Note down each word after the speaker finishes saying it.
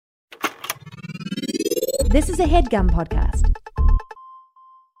This is a HeadGum podcast.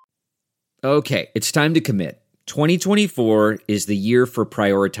 Okay, it's time to commit. 2024 is the year for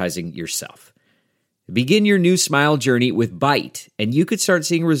prioritizing yourself. Begin your new smile journey with Byte, and you could start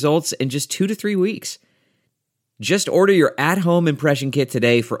seeing results in just 2 to 3 weeks. Just order your at-home impression kit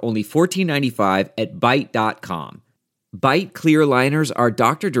today for only $14.95 at Byte.com. Byte clear liners are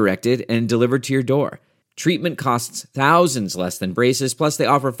doctor-directed and delivered to your door. Treatment costs thousands less than braces, plus they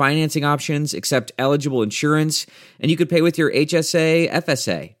offer financing options, accept eligible insurance, and you could pay with your HSA,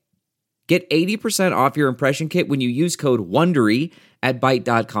 FSA. Get 80% off your impression kit when you use code WONDERY at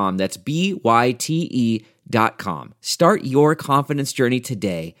Byte.com. That's BYTE.com. Start your confidence journey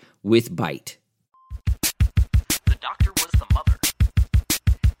today with Byte. The doctor was the mother.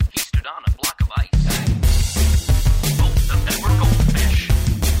 He stood on a block of ice. Both of them were goldfish.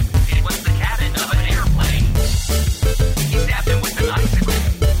 It was the cabin of an airplane. He stabbed him with an icicle.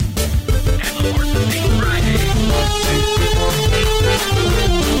 And the horse was named Friday.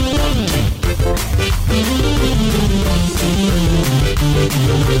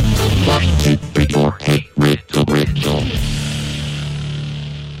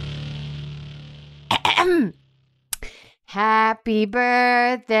 Happy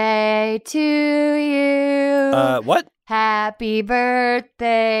birthday to you. What? Happy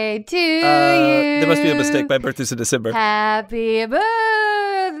birthday to you. There must be a mistake. My birthday's in December. Happy birthday,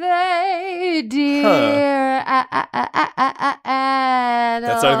 dear Adal.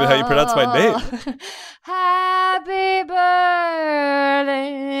 That's not even how you pronounce my name. Happy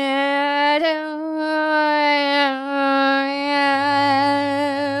birthday to you.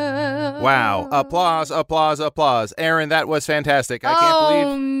 Wow. Applause, applause, applause. Aaron, that was fantastic. I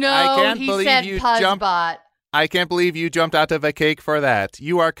can't believe you jumped out of a cake for that.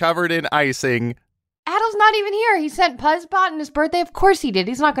 You are covered in icing. Adal's not even here. He sent Puzzbot on his birthday. Of course he did.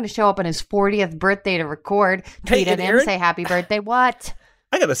 He's not going to show up on his 40th birthday to record. Tweet at him, Aaron? say happy birthday. What?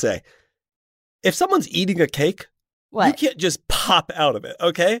 I gotta say, if someone's eating a cake, What? you can't just pop out of it,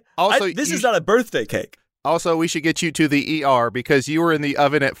 okay? Also, this is not a birthday cake. Also, we should get you to the ER because you were in the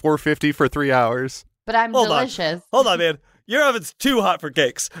oven at 450 for 3 hours. But I'm delicious. Hold on, man. Your oven's too hot for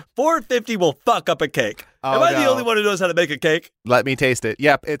cakes. 450 will fuck up a cake. Oh, Am I the no. only one who knows how to make a cake? Let me taste it.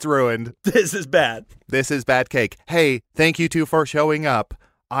 Yep, it's ruined. This is bad. This is bad cake. Hey, thank you two for showing up.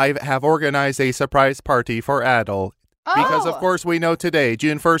 I have organized a surprise party for Adal. Because, of course, we know today,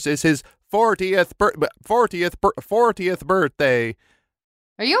 June 1st, is his 40th birthday.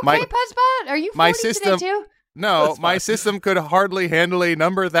 Are you okay, Puzzbot? Are you 40 today too? No, my system could hardly handle a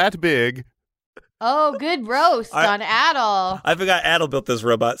number that big. Oh, good roast on Adal. I forgot Adal built this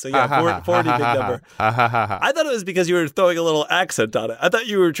robot, so yeah, 40 big number. I thought it was because you were throwing a little accent on it. I thought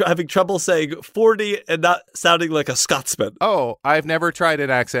you were having trouble saying 40 and not sounding like a Scotsman. Oh, I've never tried an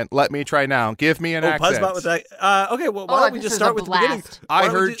accent. Let me try now. Give me an accent. Puzzbot with that. Okay, well, why don't we just start with the beginning? I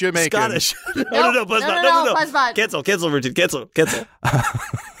heard Jamaican. Scottish. No, Puzzbot. No. Puzzbot. Cancel, Richard. Cancel.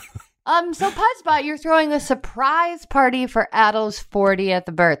 So Puzzbot, you're throwing a surprise party for Adal's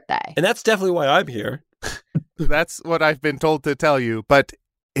 40th birthday. And that's definitely why I'm here. That's what I've been told to tell you. But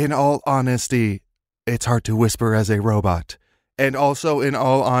in all honesty, it's hard to whisper as a robot. And also, in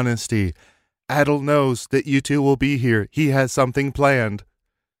all honesty, Adal knows that you two will be here. He has something planned.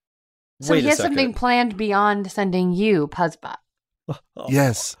 So he has something planned beyond sending you, Puzzbot.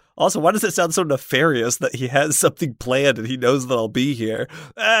 Yes. Also, why does it sound so nefarious that he has something planned and he knows that I'll be here?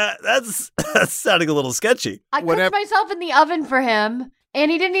 That's sounding a little sketchy. I cooked myself in the oven for him,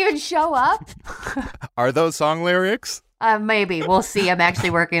 and he didn't even show up. Are those song lyrics? Maybe. We'll see. I'm actually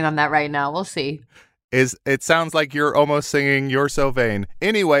working on that right now. We'll see. It sounds like you're almost singing You're So Vain.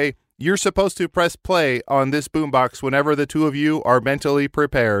 Anyway, you're supposed to press play on this boombox whenever the two of you are mentally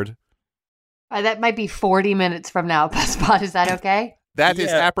prepared. That might be 40 minutes from now, Puzzbot. Is that okay? That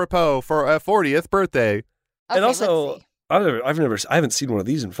is apropos for a 40th birthday. Okay, and also, I haven't seen one of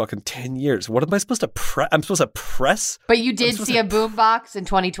these in fucking 10 years. What am I supposed to press? I'm supposed to press? But you did see a boombox in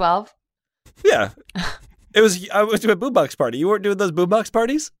 2012? Yeah. I went to a boombox party. You weren't doing those boombox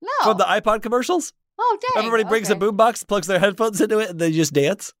parties? No. From the iPod commercials? Oh, dang. Everybody brings a boombox, plugs their headphones into it, and they just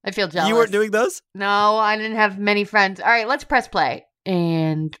dance? I feel jealous. You weren't doing those? No, I didn't have many friends. All right, let's press play.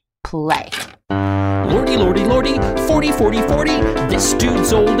 And play. Lordy, 40, 40, 40. This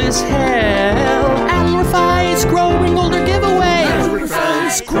dude's old as hell. Adal Rifai's growing older giveaway.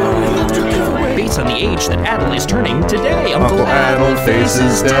 Based on the age that Adal is turning today, Uncle Adal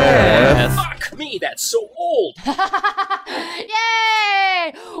faces death. Fuck me, that's so old.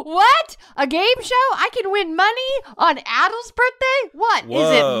 Yay! What? A game show? I can win money on Adal's birthday? What? Whoa. Is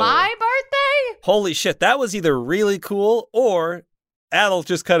it my birthday? Holy shit, that was either really cool or Adal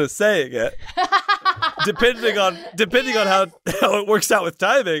just kind of saying it. depending on how it works out with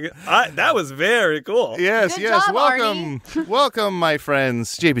timing, that was very cool. Yes, Good yes. job, Welcome, welcome, my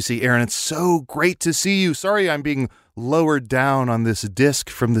friends. JBC, Aaron, it's so great to see you. Sorry I'm being lowered down on this disc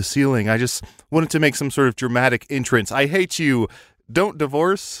from the ceiling. I just wanted to make some sort of dramatic entrance. I hate you. Don't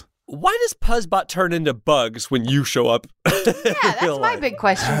divorce. Why does Puzzbot turn into bugs when you show up? Yeah, that's my big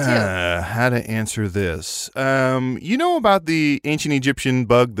question, too. How to answer this? You know about the ancient Egyptian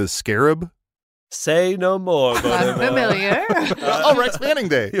bug, the scarab? Say no more. I'm familiar. Rex Manning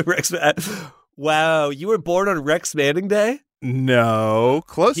Day. Wow, you were born on Rex Manning Day? No,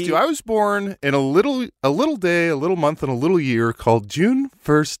 close to. I was born in a little day, a little month, and a little year called June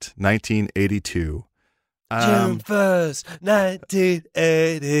 1st, 1982. June 1st,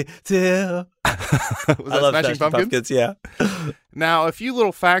 1982. Was that Smashing Pumpkins? Yeah. Now, a few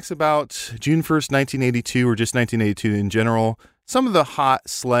little facts about June 1st, 1982, or just 1982 in general. Some of the hot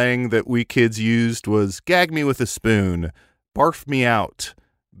slang that we kids used was gag me with a spoon, barf me out,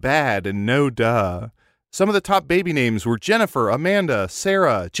 bad and no duh. Some of the top baby names were Jennifer, Amanda,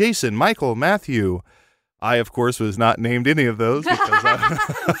 Sarah, Jason, Michael, Matthew. I, of course, was not named any of those because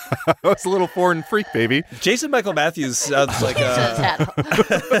I was a little foreign freak baby. Jason Michael Matthews sounds like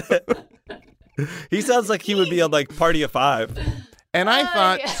he sounds like he would be on like Party of Five. And I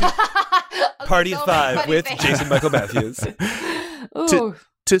thought Party of Five with Jason Michael Matthews.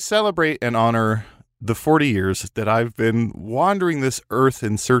 to celebrate and honor the 40 years that I've been wandering this earth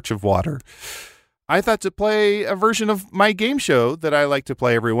in search of water, I thought to play a version of my game show that I like to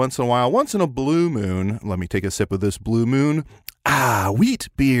play every once in a while. Once in a blue moon. Let me take a sip of this blue moon. Wheat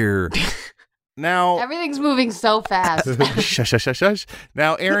beer. Now, Everything's moving so fast. shush.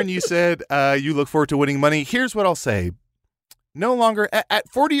 Now, Aaron, you said you look forward to winning money. Here's what I'll say. No longer, at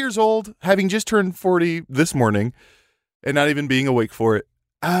 40 years old, having just turned 40 this morning and not even being awake for it,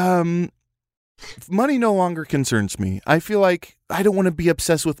 money no longer concerns me. I feel like I don't want to be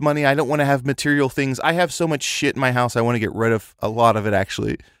obsessed with money. I don't want to have material things. I have so much shit in my house. I want to get rid of a lot of it,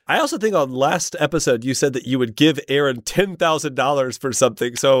 actually. I also think on last episode you said that you would give Aaron $10,000 for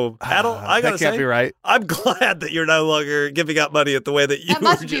something. So, Adal, I gotta say, that can't be right. I'm glad that you're no longer giving out money at the way that you That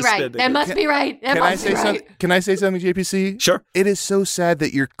must were be just right. spending That it. must be right. That Can I must say be right. something? Can I say something, JPC? Sure. It is so sad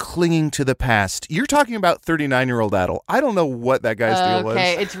that you're clinging to the past. You're talking about 39-year-old Adal. I don't know what that guy's deal was.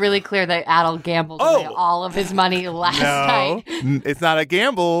 Okay, it's really clear that Adal gambled away all of his money last night. It's not a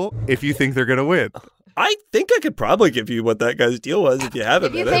gamble if you think they're going to win. I think I could probably give you what that guy's deal was if you have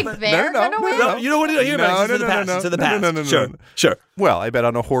it. If you think they're going to win? No, you know what? Hear about it. It's in the past. It's in the past. Sure. Well, I bet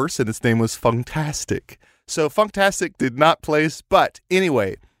on a horse, and its name was Funktastic. So Funktastic did not place, but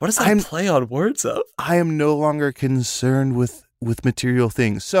anyway. What does that play on words of? I am no longer concerned with material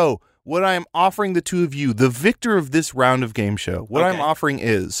things. So what I am offering the two of you, the victor of this round of game show, what I'm offering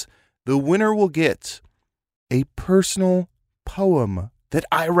is the winner will get a personal poem that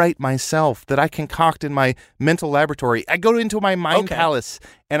I write myself, that I concoct in my mental laboratory. I go into my mind palace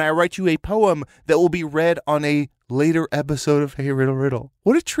and I write you a poem that will be read on a later episode of Hey Riddle Riddle.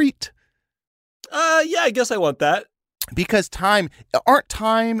 What a treat. Yeah, I guess I want that. Because aren't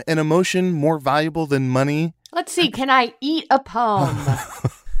time and emotion more valuable than money? Let's see. Can I eat a poem?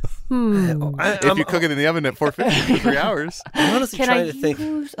 If you cook it in the oven at 450 for 3 hours. I'm honestly trying to think. Can I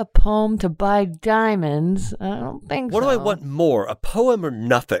use a poem to buy diamonds? I don't think What so. do I want more, a poem or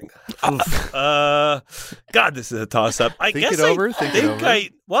nothing? God, this is a toss-up. I think I want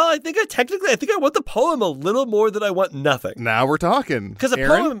the poem a little more than I want nothing. Now we're talking. Because a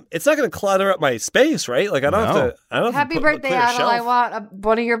poem, it's not going to clutter up my space, right? Like I don't have to. Happy birthday, Adal! I want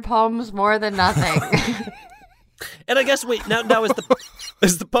one of your poems more than nothing. And I guess now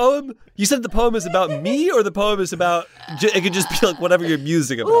is the poem? You said the poem is about me, or the poem is about? It could just be like whatever you're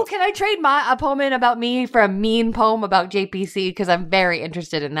musing about. Ooh, can I trade a poem in about me for a mean poem about JPC? Because I'm very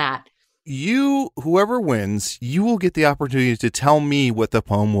interested in that. Whoever wins, you will get the opportunity to tell me what the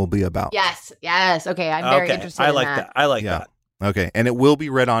poem will be about. Yes. Okay, I'm very interested. I like that. I like that. Okay, and it will be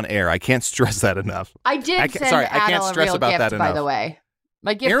read on air. I can't stress that enough. I did send Adal a real gift, by the way.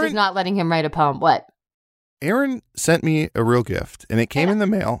 My gift is not letting him write a poem. What? Aaron sent me a real gift, and it came in the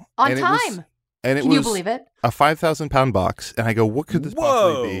mail. On time. Can you believe it? A 5,000-pound box, and I go, what could this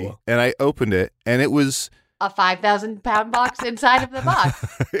possibly be? And I opened it, and it was a 5,000-pound box inside of the box.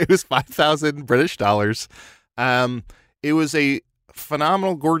 It was 5,000 British dollars. It was a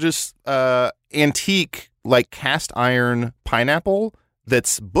phenomenal, gorgeous, antique, like cast iron pineapple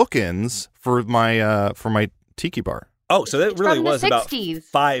that's bookends for my tiki bar. Oh, so that really was about 60s.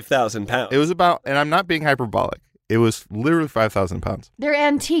 5,000 pounds. It was about, and I'm not being hyperbolic, It was literally 5,000 pounds. They're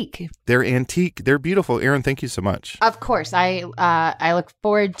antique. They're antique. They're beautiful. Aaron, thank you so much. Of course. I look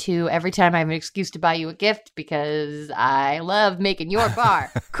forward to every time I have an excuse to buy you a gift because I love making your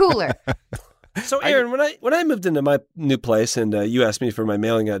bar cooler. So, Aaron, when I moved into my new place and you asked me for my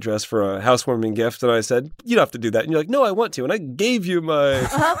mailing address for a housewarming gift, and I said, you don't have to do that. And you're like, no, I want to. And I gave you my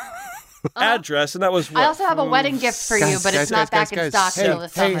address, and that was what? I also have a wedding gift for you, but it's not back in stock until the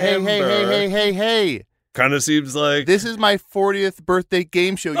summer. Hey. Kind of seems like... This is my 40th birthday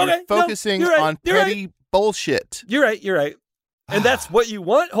game show. You're focusing on petty bullshit. You're right. And that's what you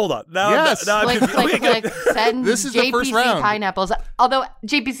want? Hold on. Now I'm confused. Send this is JPC the first round. Pineapples. Although,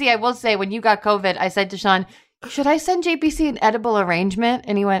 JPC, I will say, when you got COVID, I said to Sean, should I send JPC an edible arrangement?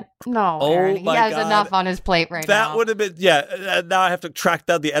 And he went, no, Aaron, he has enough on his plate now. That would have been, now I have to track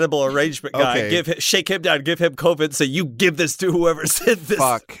down the edible arrangement guy, shake him down, give him COVID, so you give this to whoever sent this.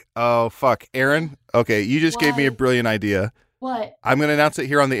 Fuck. Aaron, okay, you just gave me a brilliant idea. What? I'm going to announce it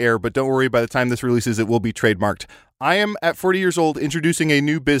here on the air, but don't worry, by the time this releases, it will be trademarked. I am, at 40 years old, introducing a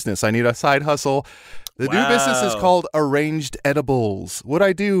new business. I need a side hustle. The new business is called Arranged Edibles. What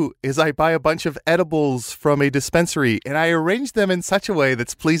I do is I buy a bunch of edibles from a dispensary, and I arrange them in such a way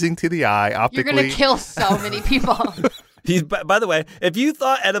that's pleasing to the eye optically. You're going to kill so many people. By the way, if you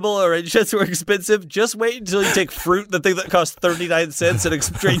thought edible arrangements were expensive, just wait until you take fruit, the thing that costs 39 cents, and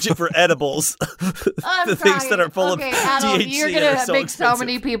exchange it for edibles. The things that are full of Adal, THC. You're going to make so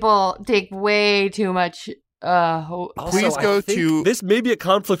many people take way too much. Please go to... This may be a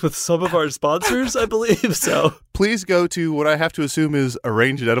conflict with some of our sponsors, I believe, so... Please go to what I have to assume is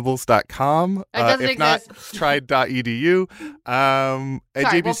arrangededibles.com. If not, try.edu. At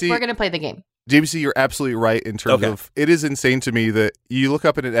JPC, we're going to play the game. JPC, you're absolutely right in terms of... It is insane to me that you look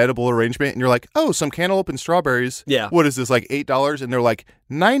up at an edible arrangement and you're like, oh, some cantaloupe and strawberries. Yeah. What is this, like $8? And they're like,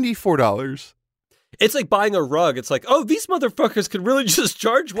 $94. It's like buying a rug. It's like, oh, these motherfuckers can really just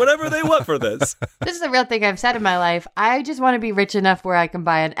charge whatever they want for this. This is the real thing I've said in my life. I just want to be rich enough where I can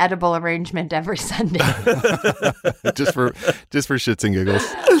buy an edible arrangement every Sunday. just for shits and giggles.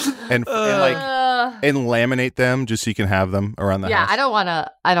 And laminate them just so you can have them around the house. Yeah, I don't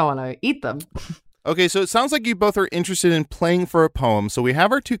want to eat them. Okay, so it sounds like you both are interested in playing for a poem. So we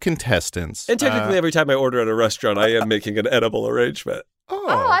have our two contestants. And technically, every time I order at a restaurant, I am making an edible arrangement. Oh,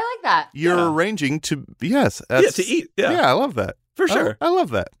 I like that. You're arranging to to eat. Yeah, I love that for sure. I love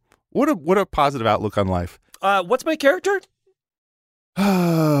that. What a positive outlook on life. What's my character?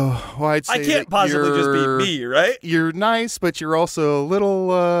 Oh, well, I'd say I can't possibly just be me, right? You're nice, but you're also a little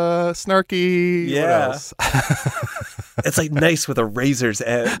snarky. Yeah. What else? It's like nice with a razor's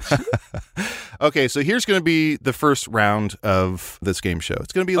edge. Okay, so here's going to be the first round of this game show.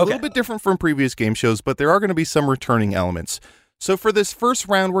 It's going to be a little bit different from previous game shows, but there are going to be some returning elements. So for this first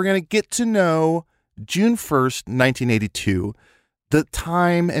round, we're going to get to know June 1st, 1982. The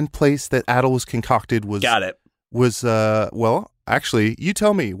time and place that Adal was concocted was... Got it. Was, well, actually, you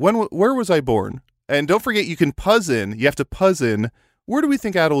tell me. Where was I born? And don't forget, you can puzz in. You have to puzz in. Where do we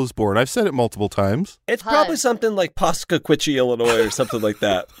think Adal was born? I've said it multiple times. It's probably something like Pascaquidgee, Illinois, or something like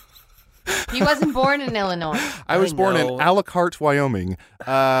that. He wasn't born in Illinois. I was born in Elkhart, Wyoming.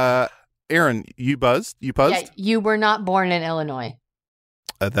 Aaron, you buzzed? You puzzed? Yeah, you were not born in Illinois.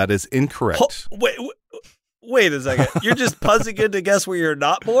 That is incorrect. Wait a second. You're just puzzing in to guess where you're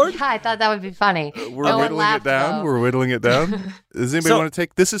not born? Yeah, I thought that would be funny. We're whittling it down. Though. We're whittling it down. Does anybody want to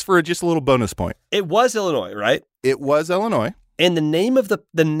take... This is for just a little bonus point. It was Illinois, right? It was Illinois. And the name of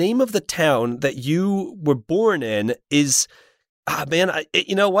the town that you were born in is...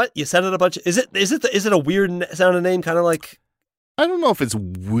 you know what? You said it a bunch. Is it a weird sounding name? Kind of like... I don't know if it's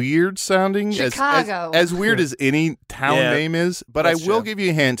weird sounding, Chicago. as weird as any town name is, but I will give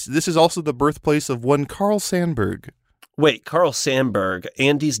you a hint. This is also the birthplace of one Carl Sandburg. Wait, Carl Sandburg,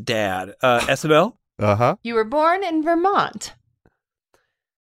 Andy's dad, SNL? Uh-huh. You were born in Vermont.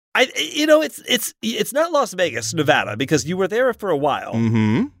 It's not Las Vegas, Nevada, because you were there for a while.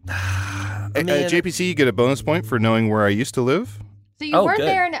 Mm-hmm. JPC, you get a bonus point for knowing where I used to live. So you weren't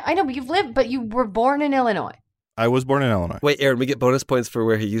there, I know, but you were born in Illinois. I was born in Illinois. Wait, Aaron, we get bonus points for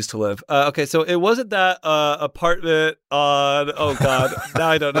where he used to live. Okay, so it wasn't that apartment on, oh God, now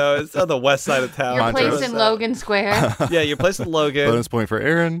I don't know. It's on the west side of town. Your place in Logan Square. Yeah, your place in Logan. Bonus point for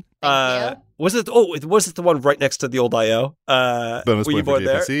Aaron. Thank you. Was it the one right next to the old IO? Bonus point for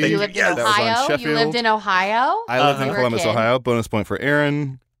JPC. You lived in Ohio? You lived in Ohio? I lived in Columbus, Ohio. Bonus point for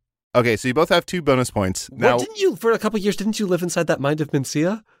Aaron. Okay, so you both have 2 bonus points. Now, didn't you, for a couple of years, didn't you live inside that Mind of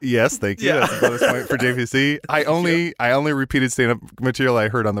Mencia? Yes, thank you. That's a bonus point for JPC. I only repeated stand-up material I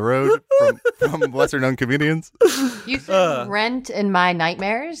heard on the road from lesser-known comedians. You said Rent in My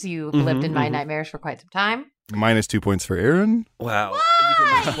Nightmares. You lived in My Nightmares for quite some time. Minus 2 points for Aaron. Wow. You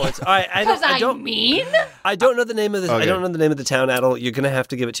can lose points. All right, I don't know the name of this. Okay. I don't know the name of the town, Adal. You're gonna have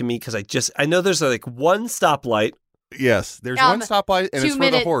to give it to me because I know there's like one stoplight. Yes, there's one stoplight, and it's for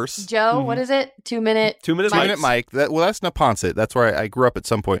the horse. Joe, what is it? 2 minute. 2 minute 2 minute Mike. That's Neponset. That's where I grew up at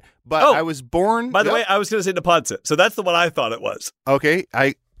some point. But I was born. By the way, I was gonna say Neponset, so that's the one I thought it was. Okay,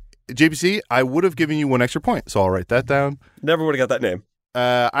 JPC, I would have given you 1 extra point, so I'll write that down. Never would have got that name.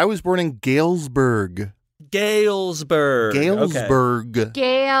 I was born in Galesburg. Galesburg. Okay.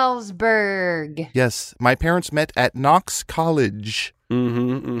 Galesburg. Yes, my parents met at Knox College.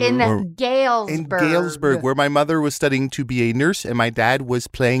 In Galesburg. In Galesburg, where my mother was studying to be a nurse and my dad was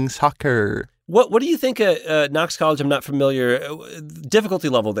playing soccer. What do you think at Knox College? I'm not familiar. Difficulty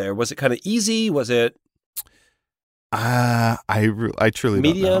level there. Was it kind of easy? Was it? I truly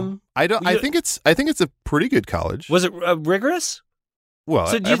medium. Don't know. I think it's a pretty good college. Was it rigorous? Well,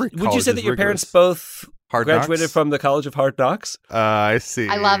 so would you say that your parents both graduated from the College of Hard Knocks? I see.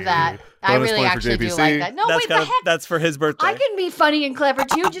 I love that. I really actually do like that. No, wait, the heck? That's for his birthday. I can be funny and clever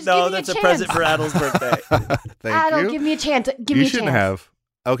too. Just give me a chance. No, that's a present for Adal's birthday. Thank Adal, you. give me a chance. You shouldn't have.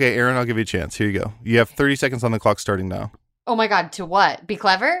 Okay, Aaron, I'll give you a chance. Here you go. You have 30 seconds on the clock starting now. Oh my God, to what? Be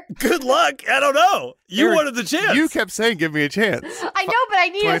clever? Good luck. I don't know. You Aaron, wanted the chance. You kept saying, give me a chance. I know, but I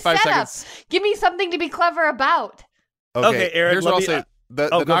need a 25 setup. seconds. Give me something to be clever about. Okay, Aaron, here's what I'll say.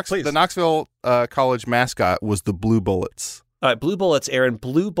 The Knoxville College mascot was the Blue Bullets. All right, Blue Bullets, Aaron.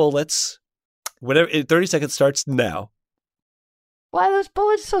 Blue Bullets. Whatever. 30 seconds starts now. Why are those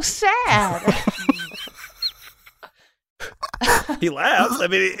bullets so sad? He laughs. I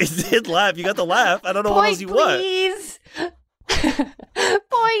mean, he did laugh. You got the laugh. I don't know what else you please.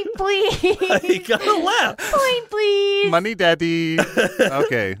 Point, please. You got to laugh. Point, please. Money, daddy.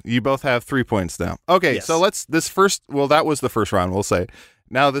 Okay, you both have 3 points now. Okay, Yes. so that was the first round, we'll say.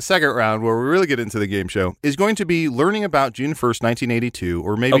 Now, the second round, where we really get into the game show, is going to be learning about June 1st, 1982,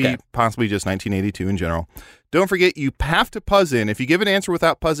 or maybe possibly just 1982 in general. Don't forget, you have to puzz in. If you give an answer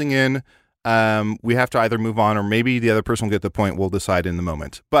without puzzing in, we have to either move on or maybe the other person will get the point. We'll decide in the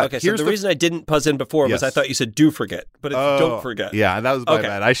moment. But okay, so the reason I didn't puzz in before was I thought you said do forget, but it's don't forget. Yeah, that was my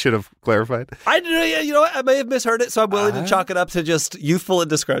bad. I should have clarified. You know what? I may have misheard it, so I'm willing to chalk it up to just youthful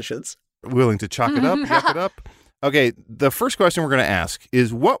indiscretions. Willing to chalk it up, yuck it up. Okay, the first question we're going to ask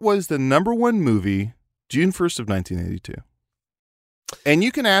is, what was the number one movie June 1st of 1982? And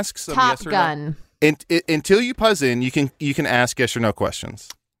you can ask some Top yes or Gun. no. Until you puzz in, you can ask yes or no questions.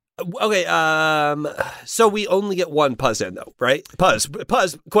 Okay, so we only get one puzz in though, right?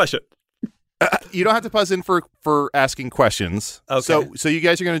 Puzz, question. You don't have to puzz in for asking questions. Okay. So you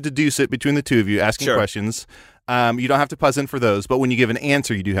guys are going to deduce it between the two of you asking questions. You don't have to puzz in for those, but when you give an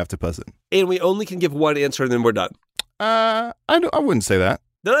answer, you do have to puzz in. And we only can give one answer and then we're done. I wouldn't say that.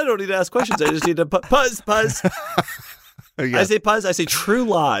 Then I don't need to ask questions. I just need to puzz. Yes. I say puzz. I say true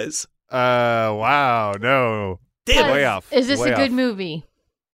lies. Wow, no. Damn. Way off. Is this Way a good off. movie?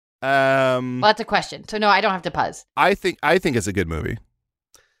 Well, that's a question. So no, I don't have to puzz. I think it's a good movie.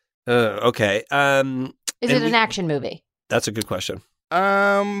 Okay. Is it an action movie? That's a good question.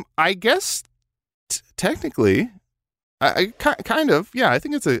 I guess technically, I kind of. Yeah, I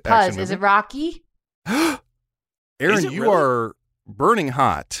think it's a Puzz. action movie. Is it Rocky? Aaron, you are burning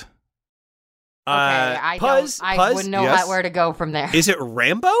hot. Okay, I wouldn't know where to go from there. Is it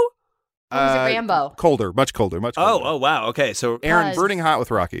Rambo? What was it, Rambo? Colder, much colder. Oh, wow. Okay, so Aaron, Puzz. burning hot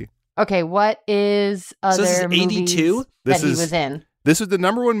with Rocky. Okay, what is other this is 82? movies that he was in? This is the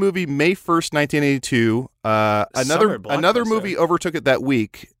number one movie, May 1st, 1982. Another movie overtook it that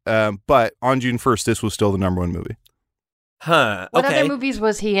week, but on June 1st, this was still the number one movie. Huh. What other movies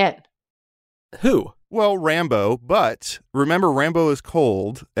was he in? Who? Well, Rambo, but remember, Rambo is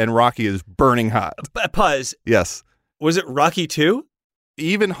cold and Rocky is burning hot. Puzz. Yes. Was it Rocky 2?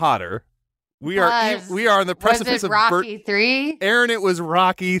 Even hotter. We are on the precipice was it of Rocky 3? Aaron, it was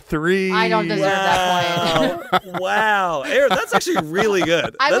Rocky 3. I don't deserve that point. Wow. Aaron, that's actually really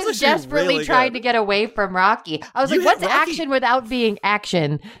good. I was desperately trying to get away from Rocky. I was like, what's action without being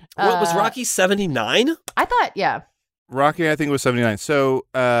action? What was Rocky 79? I thought, yeah. Rocky, I think, was 79. So,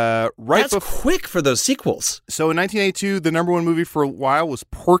 That's quick for those sequels. So in 1982, the number one movie for a while was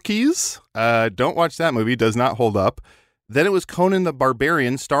Porky's. Don't watch that movie. Does not hold up. Then it was Conan the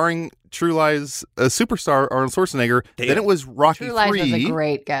Barbarian, starring True Lies superstar Arnold Schwarzenegger. Damn. Then it was Rocky True Lies 3. was a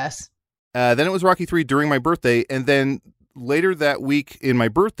great guess. Then it was Rocky 3 during my birthday. And then later that week in my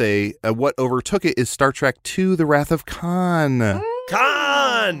birthday, what overtook it is Star Trek II, The Wrath of Khan.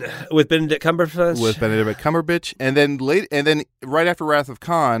 Khan! With Benedict Cumberbatch. And then right after Wrath of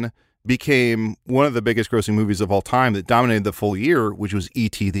Khan, became one of the biggest grossing movies of all time that dominated the full year, which was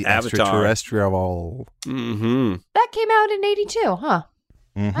E.T. the Avatar. Extraterrestrial. Mm-hmm. That came out in 82, huh?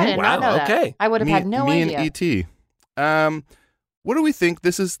 Mhm. I did not know that. Okay. I would have had no me idea. and E.T. What do we think?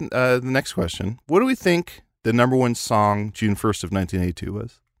 This is the next question. What do we think the number one song June 1st of 1982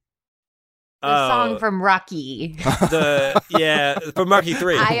 was? The song from Rocky. From Rocky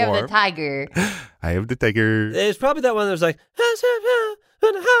 3. Eye of the Tiger. I have the tiger. It's probably that one that was like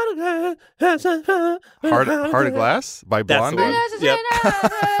Heart of Glass by That's the Blondie. one. Yep.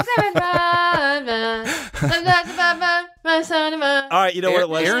 All right, you know what it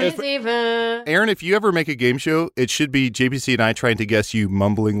was? Aaron, if you ever make a game show, it should be JPC and I trying to guess you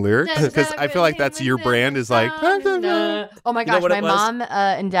mumbling lyrics, because I feel like that's your brand is like. Oh my gosh, what my it was? mom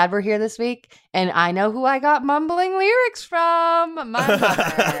and dad were here this week, and I know who I got mumbling lyrics from. My mother.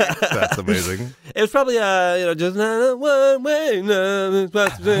 That's amazing. It was probably just one way.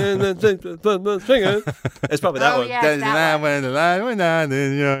 It's probably that Oh, one. yeah.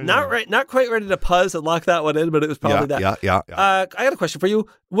 Not quite ready to puzz and lock that one in, but it was probably that. Yeah. I got a question for you.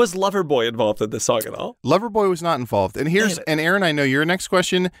 Was Loverboy involved in this song at all? Loverboy was not involved. And Aaron, I know your next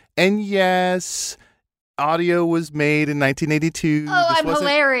question. And yes, audio was made in 1982. Oh, I'm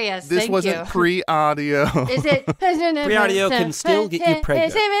hilarious. This Thank wasn't you. pre-audio. Is it? Pre-audio can still get you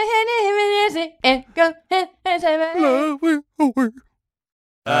pregnant.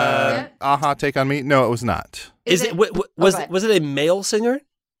 Take on me? No, it was not. Was it a male singer?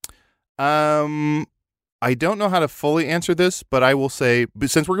 I don't know how to fully answer this, but I will say,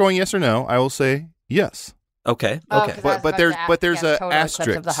 since we're going yes or no, I will say yes. Okay. Oh, Okay. 'cause But there's a total eclipse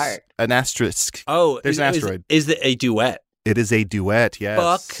asterisk. of the heart. An asterisk. Oh, There's an asteroid. Is it a duet? It is a duet. Yes.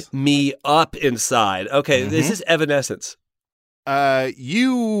 Fuck me up inside. Okay, this Mhm. is Evanescence.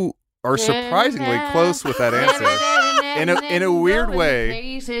 You are surprisingly close with that answer. In a weird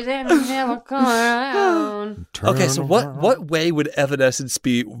way. Okay, so what way would Evanescence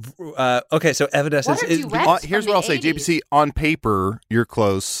be? Okay, so Evanescence What are is. duets? Here's from what I'll the say, 80s. JPC. On paper, you're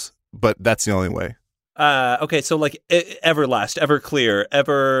close, but that's the only way. Okay, so like Everlast, Everclear,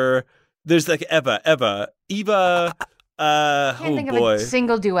 Ever. There's like Eva. I can't think of a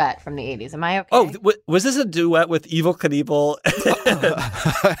single duet from the 80s. Am I okay? Oh, was this a duet with Evel Knievel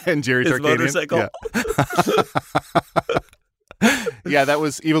And Jerry his Tarkanian. motorcycle? Yeah. Yeah, that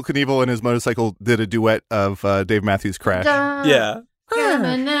was Evel Knievel and his motorcycle did a duet of Dave Matthews Crash. Yeah.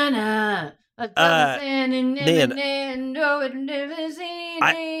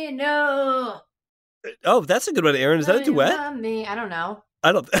 Oh, that's a good one, Aaron. Is that a duet? I don't know.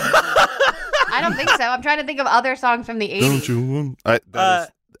 I don't. I don't think so. I'm trying to think of other songs from the 80s. Don't you?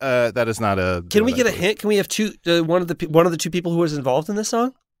 That is not a. Can we get a hint? Can we have one of the two people who was involved in this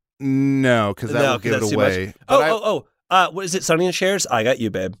song? No, because that will give that's it too away. much. What is it? Sonny and Cher's? I Got You,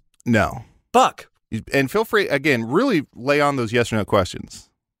 Babe. No. Fuck. And feel free again. Really lay on those yes or no questions.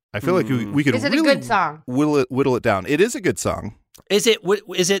 I feel like we could. Is it really a good song? Whittle it down. It is a good song. Is it?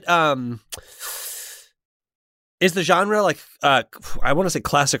 Is the genre like? I want to say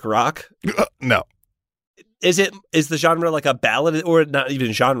classic rock. No. Is the genre like a ballad, or not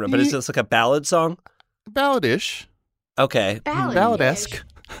even genre, but is this like a ballad song? Balladish. Okay. Ballad-esque.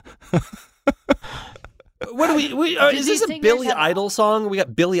 What do we is this a Billy Idol song? We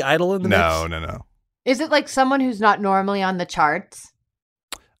got Billy Idol in the mix? No. Is it like someone who's not normally on the charts?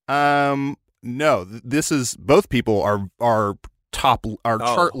 No. This is both people are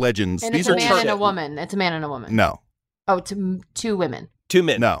chart legends. And These it's are a man chart. and a woman. It's a man and a woman. No. Oh, two women. Two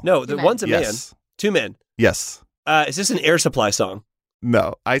men. No. The men. one's a man. Yes. Two men. Yes. Is this an Air Supply song?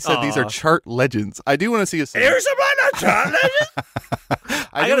 No. I said these are Aw. chart legends. I do want to see a song. Air Supply, not chart legend.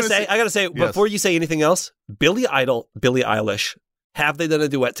 I gotta say, Yes. before you say anything else, Billy Idol, Billie Eilish, have they done a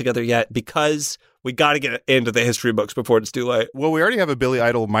duet together yet? Because we got to get into the history books before it's too late. Well, we already have a Billy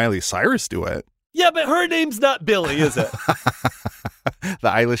Idol Miley Cyrus duet. Yeah, but her name's not Billy, is it? The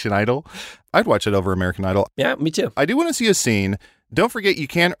Eilish and Idol. I'd watch it over American Idol. Yeah, me too. I do want to see a scene. Don't forget, you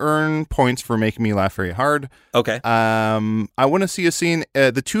can earn points for making me laugh very hard. Okay. I want to see a scene.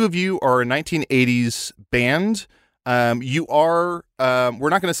 The two of you are a 1980s band. You are, we're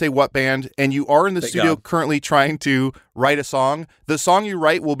not going to say what band, and you are in the Thank studio God. currently trying to write a song. The song you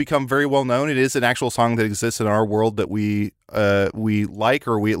write will become very well known. It is an actual song that exists in our world that we like,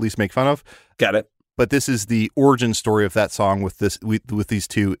 or we at least make fun of. Got it. But this is the origin story of that song with these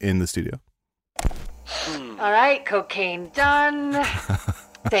two in the studio. All right, cocaine done.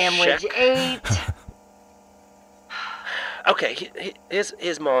 Sandwich ate. Okay,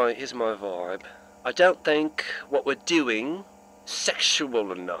 here's my vibe. I don't think what we're doing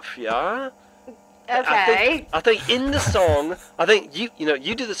sexual enough, yeah? Okay. I think in the song, I think you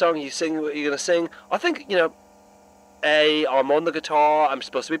do the song, you sing what you're gonna sing. I think I'm on the guitar. I'm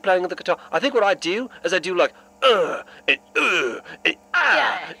supposed to be playing the guitar. I think what I do is I do like and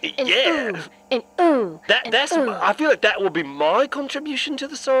ah, and yeah. ooh, and ooh. That's. ooh. I feel like that will be my contribution to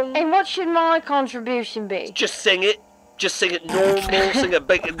the song. And what should my contribution be? Just sing it. Just sing it normal. Sing a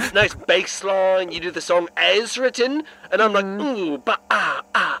nice bass line. You do the song as written, and I'm like ooh, but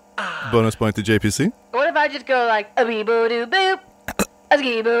Bonus point to JPC. What if I just go like a bee boo doo boop, a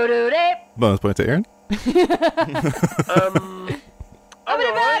ski boo doo dip, Bonus point to Aaron.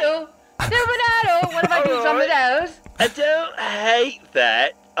 alright. What if I do some of those? I don't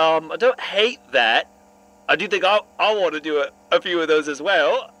hate that. I do think I want to do a few of those as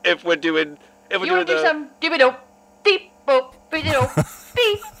well. If we're doing You want to do some give it up, beep boop, beep it up,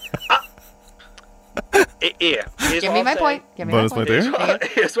 beep. Yeah. Give me my point. Give me Bonus my point. point to Aaron.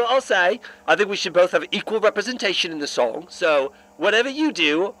 Here's what I'll say. I think we should both have equal representation in the song. So whatever you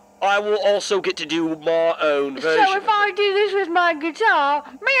do, I will also get to do my own version. So if I do this with my guitar,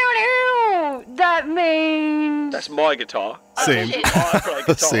 meow, that means That's my guitar. Scene. I play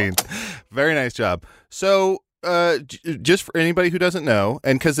guitar. Scene. Very nice job. So, just for anybody who doesn't know,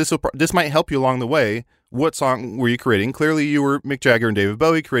 and because this might help you along the way, what song were you creating? Clearly, you were Mick Jagger and David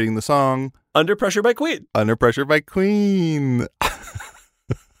Bowie creating the song Under Pressure by Queen. "Under Pressure" by Queen.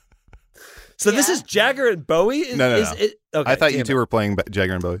 So this is Jagger and Bowie? No. Okay, I thought you damn two were playing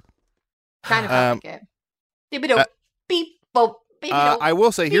Jagger and Bowie. Kind of felt like it. Beep it up, beep boop, beep it up. I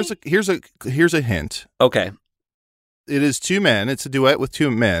will say here's a hint. it. Okay. It is two men. It's a duet with two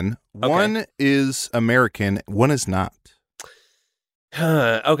men. Okay. One is American. One is not.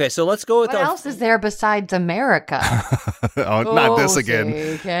 Okay, so let's go with What else is there besides America? Not this again.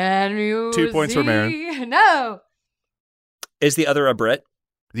 Say, can you 2 points from Aaron. see? No. Is the other a Brit?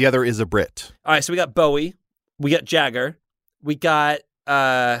 The other is a Brit. All right, so we got Bowie, we got Jagger, we got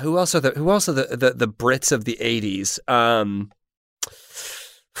who else are the Brits of the 80s?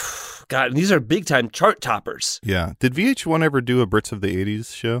 God, these are big time chart toppers. Yeah. Did VH1 ever do a Brits of the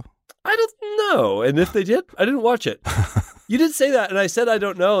 80s show? I don't know, and if they did, I didn't watch it. You did say that, and I said I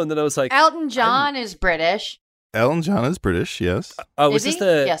don't know, and then I was like, Elton John is British. Elton John is British, yes. "Oh, Is was this he?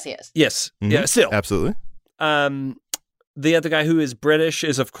 the?" Yes, he is. Yes, Mhm. yeah, still. Absolutely. The other guy who is British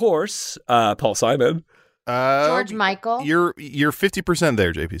is, of course, Paul Simon. George Michael. You're 50%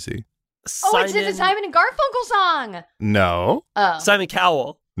 there, JPC. Oh, it's the Simon and Garfunkel song. No. Oh. Simon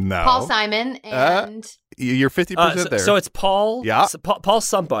Cowell. No. Paul Simon and You're 50% there. So it's Paul. Yeah. Paul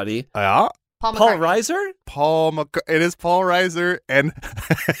somebody. Yeah. Paul Paul McCartney. Reiser. It is Paul Reiser and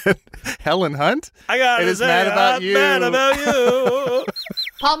Helen Hunt. I got It is Mad About You. Mad about you.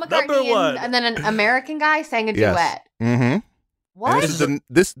 Paul Number McCartney one. and then an American guy sang a Yes. duet. Mm-hmm. What?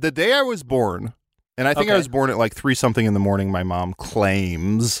 The day I was born, and I think I Okay. was born at like 3 something in the morning, my mom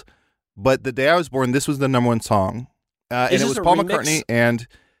claims. But the day I was born, this was the number one song. And Is it this was a Paul remix? McCartney, and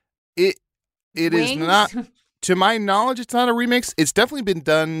it is Wings? not, to my knowledge, it's not a remix. It's definitely been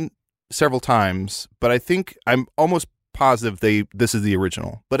done several times, but I'm almost positive this is the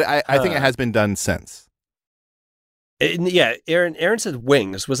original. But I think it has been done since. Yeah, Aaron said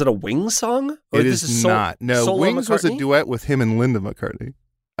Wings. Was it a Wings song? Or It this is Sol- not. No, solo Wings was a McCartney? duet with him and Linda McCartney.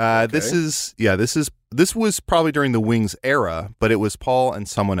 This was probably during the Wings era, but it was Paul and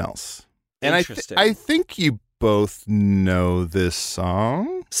someone else. And Interesting. I think you both know this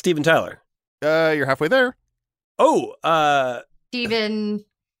song. Steven Tyler. You're halfway there. Oh, Steven.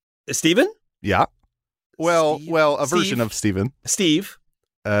 Steven? Yeah. Well, Steve? a version Steve? of Steven. Steve.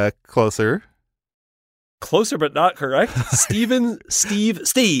 Closer. Closer but not correct. Steve.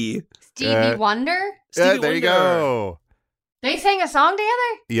 Stevie Wonder. Stevie There you Wonder. go. They sang a song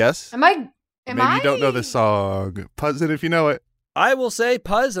together? Yes. Am Maybe I? you don't know this song. Puzz it if you know it. I will say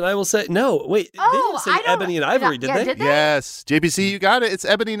Puzz, and I will say no. Wait, Oh, they didn't say I don't- Ebony and Ivory, did yeah, they? did they? Yes. JPC, you got it. It's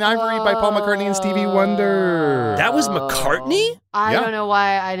Ebony and Ivory by Paul McCartney and Stevie Wonder. That was McCartney? I Yeah. don't know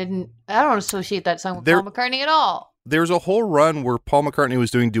why I don't associate that song with There- Paul McCartney at all. There's a whole run where Paul McCartney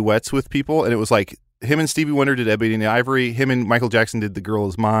was doing duets with people, and it was like him and Stevie Wonder did Ebony and Ivory. Him and Michael Jackson did The Girl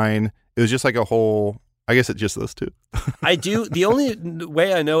Is Mine. It was just like a whole, I guess it's just those two. I do. The only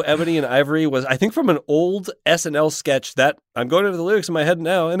way I know Ebony and Ivory was, I think, from an old SNL sketch that I'm going over the lyrics in my head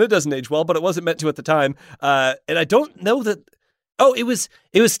now, and it doesn't age well, but it wasn't meant to at the time. And I don't know that. Oh, it was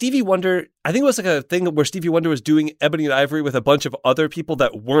Stevie Wonder. I think it was like a thing where Stevie Wonder was doing Ebony and Ivory with a bunch of other people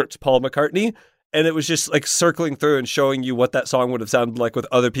that weren't Paul McCartney. And it was just like circling through and showing you what that song would have sounded like with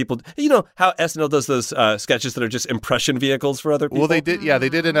other people. You know how SNL does those sketches that are just impression vehicles for other people? Well, they did. Yeah, they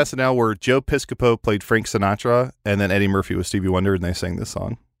did an SNL where Joe Piscopo played Frank Sinatra, and then Eddie Murphy was Stevie Wonder, and they sang this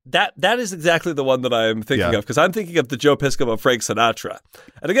song. That is exactly the one that I'm thinking of, because I'm thinking of the Joe Piscopo Frank Sinatra.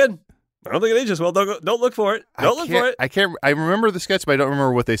 And again, I don't think it ages well. Don't look for it. Don't look for it. I remember the sketch, but I don't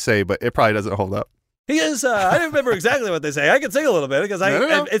remember what they say, but it probably doesn't hold up. He is, I don't remember exactly what they say. I can sing a little bit because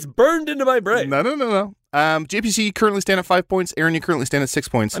it's burned into my brain. No. JPC, you currently stand at 5 points. Aaron, you currently stand at 6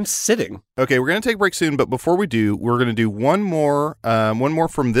 points. I'm sitting. Okay, we're going to take a break soon, but before we do, we're going to do one more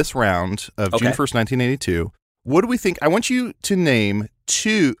from this round of June 1st, 1982. What do we think? I want you to name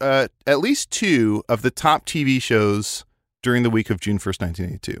at least two of the top TV shows during the week of June 1st,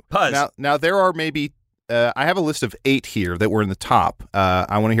 1982. Pause. Now there are maybe... I have a list of 8 here that were in the top.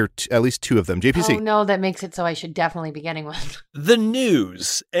 I want to hear at least 2 of them. JPC. Oh, no, that makes it so I should definitely be getting one. The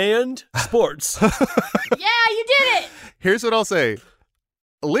news and sports. Yeah, you did it! Here's what I'll say.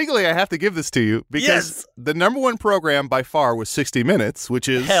 Legally, I have to give this to you because the number one program by far was 60 Minutes, which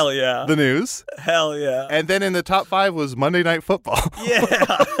is Hell yeah. the news. Hell yeah. And then in the top 5 was Monday Night Football.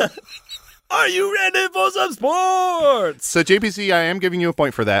 Yeah. Are you ready for some sports? So JPC, I am giving you a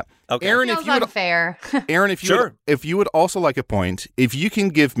point for that. Okay. Aaron, Feels unfair. Aaron, if you would also like a point, if you can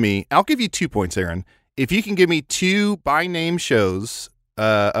give me, I'll give you 2 points, Aaron. If you can give me 2 by name shows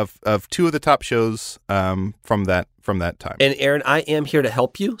of 2 of the top shows from that time. And Aaron, I am here to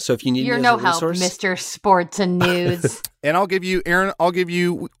help you. So if you need You're me no as a help, resource, Mr. Sports and News. And I'll give you, Aaron, I'll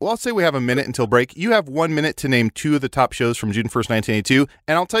say we have a minute until break. You have 1 minute to name 2 of the top shows from June 1st, 1982.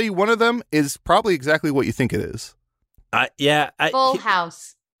 And I'll tell you one of them is probably exactly what you think it is. Full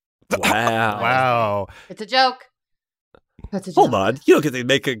House. Wow. Wow. It's a joke. That's a joke. Hold on. You don't get to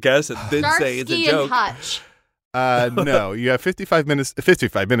make a guess and then say it's a Starsky joke. and Hutch. No, you have 55 minutes.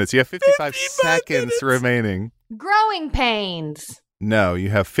 You have 55 seconds remaining. Growing Pains. No, you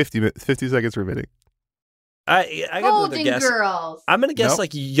have 50 seconds remaining. I got Golden another guess. Girls. I'm going to guess Nope.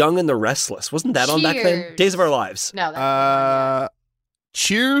 like Young and the Restless. Wasn't that on back then? Cheers. Days of Our Lives. No, that's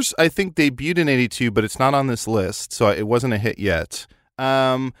Cheers, I think debuted in 82, but it's not on this list, so it wasn't a hit yet.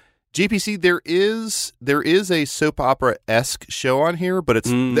 JPC, there is a soap opera-esque show on here, but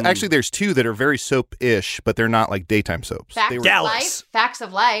it's actually there's 2 that are very soap-ish, but they're not like daytime soaps. Facts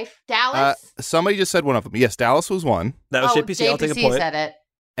of Life. Dallas. Somebody just said one of them. Yes, Dallas was one. That was JPC. I'll take a point. Said it.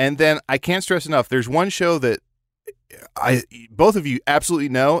 And then I can't stress enough, there's one show that both of you absolutely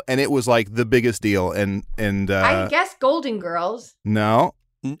know, and it was like the biggest deal. And I guess Golden Girls. no.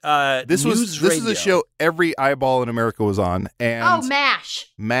 This is a show every eyeball in America was on. And MASH.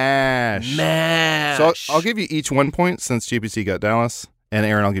 MASH. So I'll give you each 1 point since JPC got Dallas, and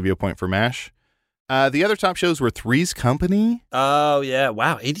Aaron, I'll give you a point for MASH. The other top shows were Three's Company. Oh, yeah.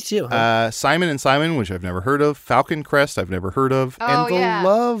 Wow. 82. Huh? Simon and Simon, which I've never heard of. Falcon Crest, I've never heard of. Oh, and The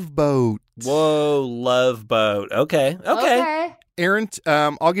Love Boat. Whoa, Love Boat. Okay. Aaron,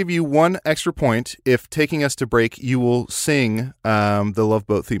 I'll give you 1 extra point if taking us to break, you will sing the Love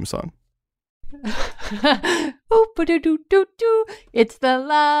Boat theme song. It's the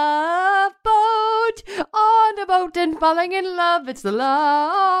Love Boat on a boat and falling in love. It's the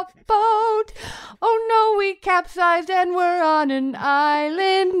Love Boat. Oh no, we capsized and we're on an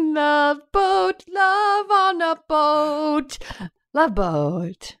island. Love boat, love on a boat. Love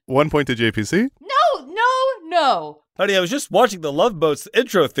Boat. 1 point to JPC. No. Honey, I was just watching the Love Boat's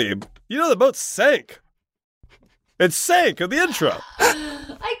intro theme. You know the boat sank. It sank in the intro.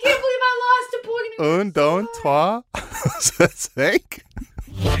 I can't believe I lost a point. Un, don, trois. Sank.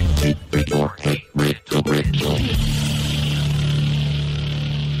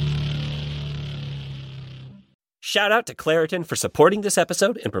 Shout out to Claritin for supporting this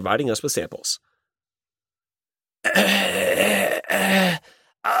episode and providing us with samples.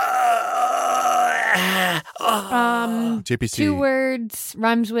 JPC. 2 words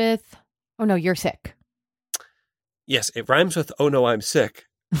rhymes with. Oh no, you're sick. Yes, it rhymes with "Oh no, I'm sick."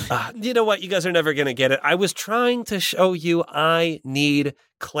 You know what? You guys are never going to get it. I was trying to show you I need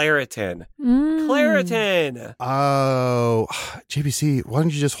Claritin. Claritin. Oh, JPC, why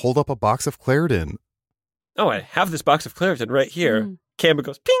don't you just hold up a box of Claritin? Oh, I have this box of Claritin right here. Camera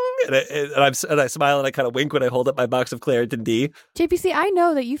goes ping, and I smile and I kind of wink when I hold up my box of Claritin D. JPC, I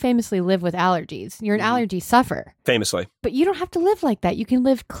know that you famously live with allergies. You're an allergy sufferer. Famously. But you don't have to live like that. You can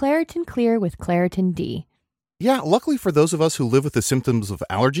live Claritin Clear with Claritin D. Yeah, luckily for those of us who live with the symptoms of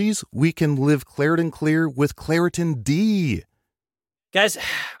allergies, we can live Claritin Clear with Claritin D. Guys,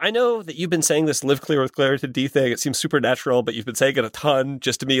 I know that you've been saying this live clear with Claritin D thing. It seems supernatural, but you've been saying it a ton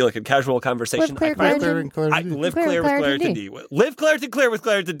just to me, like in casual conversation. Live clear, I Claritin. live clear with Claritin D. Live Claritin Clear with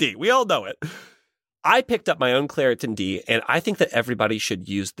Claritin D. We all know it. I picked up my own Claritin D, and I think that everybody should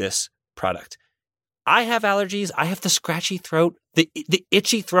use this product. I have allergies. I have the scratchy throat, the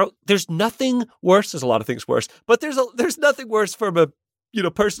itchy throat. There's nothing worse. There's a lot of things worse, but there's nothing worse from a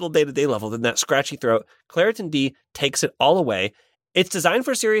personal day-to-day level than that scratchy throat, Claritin D takes it all away. It's designed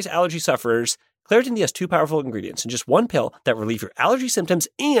for serious allergy sufferers. Claritin D has 2 powerful ingredients in just one pill that relieve your allergy symptoms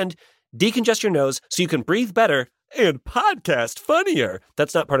and decongest your nose so you can breathe better and podcast funnier.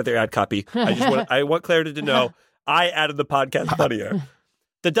 That's not part of their ad copy. I want Claritin to know I added the podcast funnier.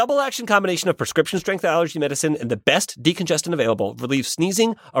 The double-action combination of prescription-strength allergy medicine and the best decongestant available relieves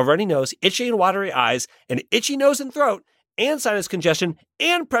sneezing, a runny nose, itchy and watery eyes, an itchy nose and throat, and sinus congestion,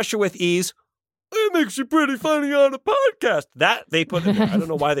 and pressure with ease. It makes you pretty funny on a podcast. That they put in there. I don't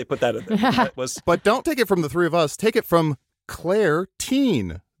know why they put that in there. That was... But don't take it from the 3 of us. Take it from Claire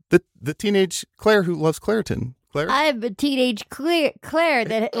Teen, the teenage Claire who loves Claritin. Claire? I'm a teenage Claire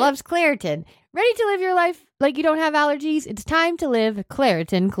that loves Claritin. Ready to live your life like you don't have allergies? It's time to live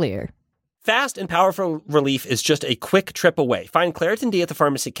Claritin Clear. Fast and powerful relief is just a quick trip away. Find Claritin D at the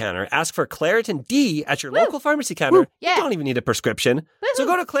pharmacy counter. Ask for Claritin D at your local pharmacy counter. Yeah. You don't even need a prescription. So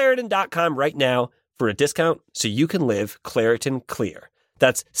go to Claritin.com right now for a discount so you can live Claritin Clear.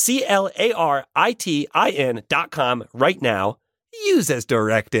 That's CLARITIN.com right now. Use as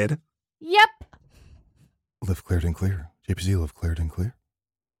directed. Yep. Live Claritin Clear. JPZ, live Claritin Clear.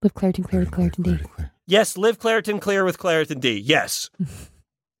 Live Claritin Clear with Claritin D. Clear. Yes, live Claritin Clear with Claritin D. Yes.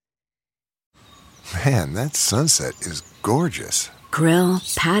 Man, that sunset is gorgeous. Grill,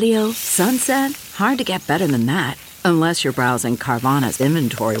 patio, sunset. Hard to get better than that. Unless you're browsing Carvana's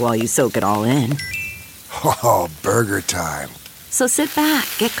inventory while you soak it all in. Oh, burger time. So sit back,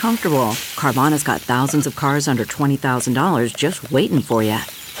 get comfortable. Carvana's got thousands of cars under $20,000 just waiting for you.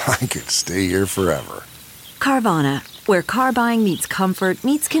 I could stay here forever. Carvana, where car buying meets comfort,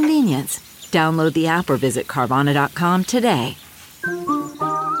 meets convenience. Download the app or visit Carvana.com today.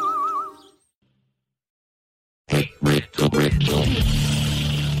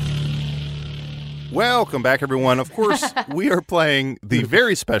 Welcome back, everyone. Of course, we are playing the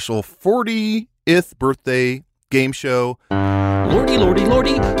very special 40th birthday game show. Lordy, lordy,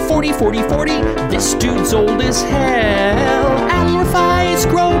 lordy, 40, 40, 40. This dude's old as hell. Adal Rifai's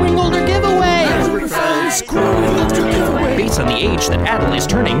growing older giveaway. Adal Rifai's growing older giveaway. Based on the age that Adal is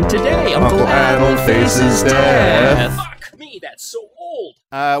turning today. Uncle Adal faces death. Fuck me, that's so old.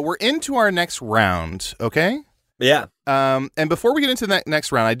 We're into our next round, okay? Yeah. And before we get into that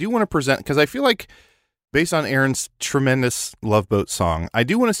next round, I do want to present, because I feel like, based on Aaron's tremendous Love Boat song, I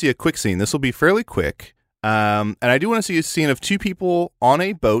do want to see a quick scene. This will be fairly quick. And I do want to see a scene of 2 people on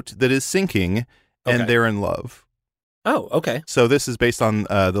a boat that is sinking, and they're in love. Oh, okay. So this is based on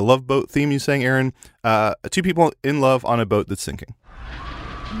the Love Boat theme you sang, Aaron. 2 people in love on a boat that's sinking.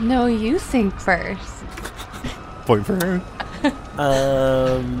 No, you think first. Point for Aaron.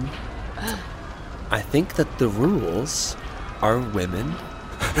 I think that the rules are women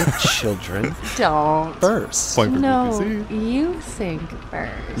and children Don't. first. Point for No, BBC. you think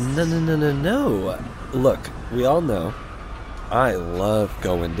first. No. Look, we all know I love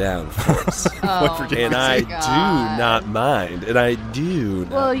going down first. Oh, And I God. do not mind. And I do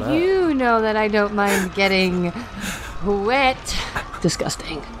not Well, mind. you know that I don't mind getting wet.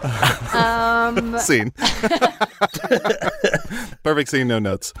 Disgusting. Scene. Perfect scene, no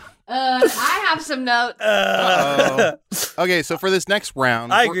notes. I have some notes. Okay, so for this next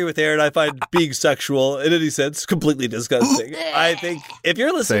round, I agree with Aaron. I find being sexual in any sense completely disgusting. I think if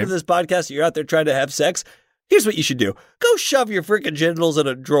you're listening Same. to this podcast, you're out there trying to have sex, here's what you should do. Go shove your freaking genitals in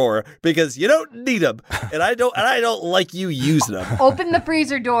a drawer because you don't need them. And I don't like you using them. Open the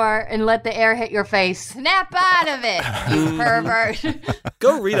freezer door and let the air hit your face. Snap out of it, you pervert.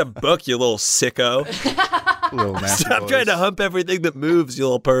 Go read a book, you little sicko. little nasty Stop boys. trying to hump everything that moves, you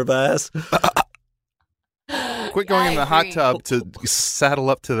little perv ass. Quit going in the hot tub to saddle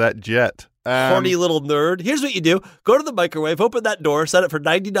up to that jet. Horny little nerd. Here's what you do. Go to the microwave, open that door, set it for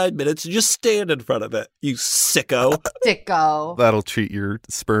 99 minutes, and just stand in front of it, you sicko. Sicko. That'll treat your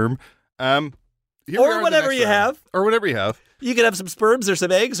sperm. Here we are in Or the whatever next you round. have. Or whatever you have. You can have some sperms or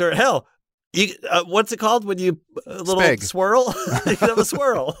some eggs or hell. You, what's it called when you a little Speg. swirl? You can have a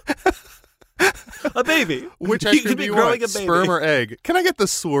swirl. A baby. Which You ice could cream be do you growing want? a baby. Sperm or egg? Can I get the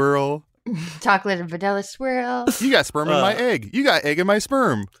swirl? Chocolate and vanilla swirl. You got sperm in my egg. You got egg in my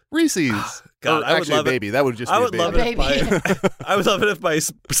sperm. Reese's. God, Or I would actually love a it. baby. That would just I be would a love baby. it if my I would love it if my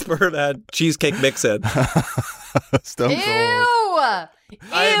sperm had cheesecake mix in. Stone Ew. cold. Ew.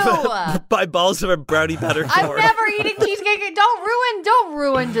 My balls are brownie batter I'm corn. never eating cheesecake. Don't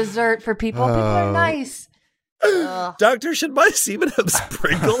ruin dessert for people. People are nice. Ugh. Doctor, should my semen have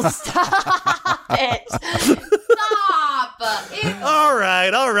sprinkles? Stop it. Stop. All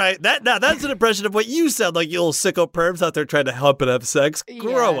right. That's an impression of what you sound like, you little sicko pervs out there trying to help and have sex.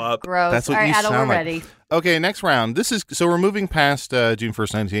 Grow up. Gross. That's what All right, you Adal, sound we're like. ready. Okay, next round. So we're moving past June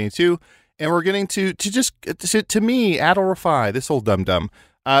 1st, 1982, and we're getting to me, Adal Rifai, this old dum-dum.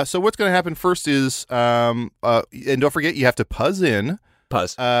 So what's going to happen first is, and don't forget, you have to puzz in.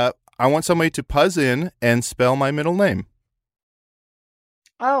 Puzz. I want somebody to puzz in and spell my middle name.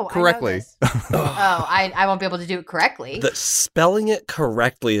 Oh, correctly. I won't be able to do it correctly. The spelling it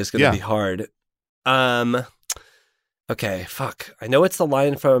correctly is going to be hard. Okay, fuck. I know it's the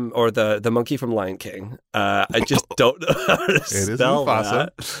lion from, or the monkey from Lion King. I just don't know how to spell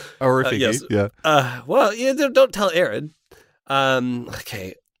that. Or Rafiki, yes. yeah. Well, yeah, don't tell Aaron.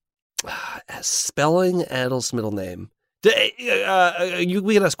 Okay. Spelling Adal's middle name.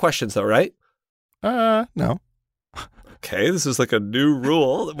 We can ask questions though, right? No. Okay, this is like a new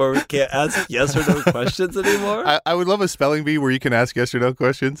rule where we can't ask yes or no questions anymore. I would love a spelling bee where you can ask yes or no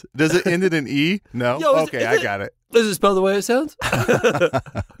questions. Does it end in an E? No? Okay, I got it. Does it spell the way it sounds?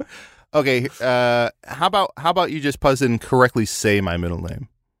 Okay, how about you just puzz in correctly say my middle name?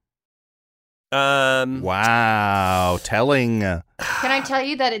 Wow, telling. Can I tell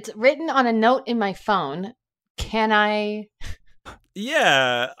you that it's written on a note in my phone? Can I?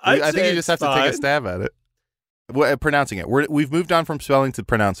 Yeah, I think you just have to take a stab at it. Pronouncing it. We've moved on from spelling to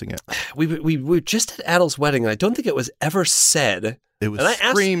pronouncing it. We were just at Adal's wedding, and I don't think it was ever said. It was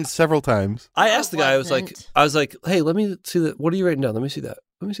screamed several times. I asked the guy. I was like, "Hey, let me see that. What are you writing down? Let me see that.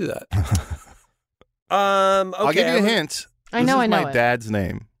 Okay, I'll give you a hint. I know my it. dad's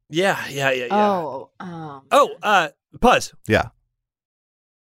name. Yeah. Puzz. Yeah.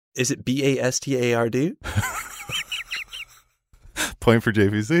 Is it Bastard? Point for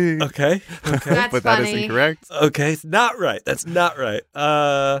JVC. Okay. That's but funny. That is incorrect. Okay, it's not right. That's not right.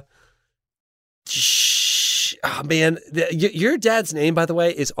 Oh man, your dad's name, by the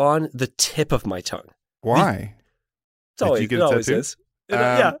way, is on the tip of my tongue. Why? It always is.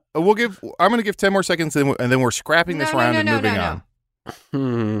 Yeah. I'm going to give 10 more seconds, and then we're scrapping this round and moving on.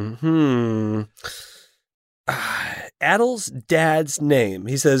 Adal's dad's name.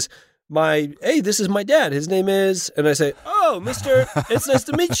 He says, hey, this is my dad. His name is, and I say, oh, Mr. It's nice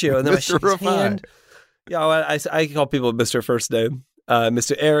to meet you. And then I shake his hand. Yeah, I call people Mr. First Name.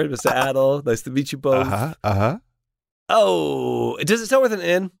 Mr. Aaron, Mr. Adal. Nice to meet you both. Oh, does it start with an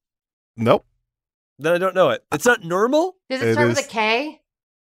N? Nope. Then I don't know it. It's not normal? Does it start with a K?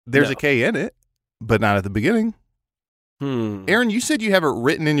 There's a K in it, but not at the beginning. Aaron, you said you have it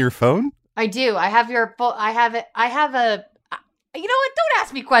written in your phone? I do. I have your full. I have it. I have a. You know what? Don't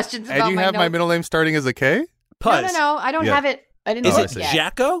ask me questions about my And you have my middle name starting as a K? Puzz. No. I don't have it. I didn't Is know it yet.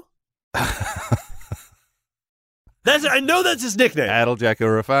 Jacko? I know that's his nickname. Adal Jacko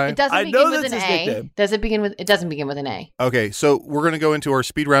Rifai. It doesn't begin with an A. Does it begin with? It doesn't begin with an A. Okay, so we're going to go into our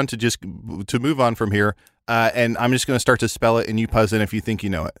speed round to move on from here, and I'm just going to start to spell it, and you puzz in if you think you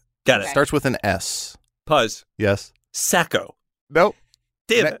know it. Got it. Starts with an S. Puzz. Yes. Sacco. Nope.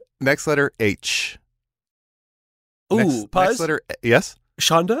 Damn it. Next letter H. Ooh, Puzz. Next letter yes.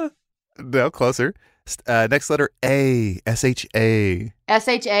 Shonda. No, closer. Next letter A. S-H-A.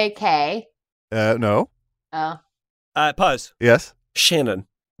 S-H-A-K. No. Oh. Puzz. Yes. Shannon.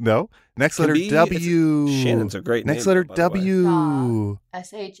 No. Next letter W. Shannon's a great name. Next letter W.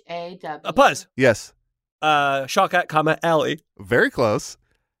 S-H-A-W. Puzz. Yes. Shawkat, comma, Alley. Very close.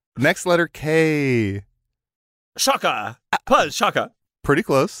 Next letter K. Shaka. Puzz. Shaka. Pretty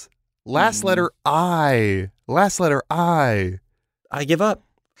close. Last letter I. I give up.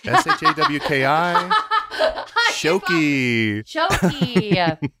 S-H-A-W-K-I. Shoki.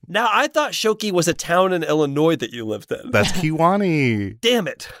 Shoki. Now, I thought Shoki was a town in Illinois that you lived in. That's Kiwani. Damn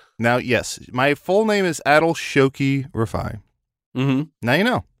it. Now, yes, my full name is Adal Shoki Rifai. Mm-hmm. Now you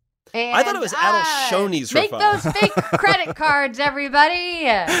know. And I thought it was Adal Shoney's Make Rifai. those fake credit cards, everybody.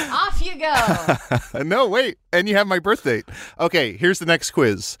 Off you go. No, wait. And you have my birth date. Okay, here's the next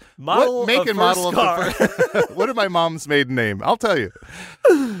quiz. Model what make of and model first of the What is my mom's maiden name? I'll tell you.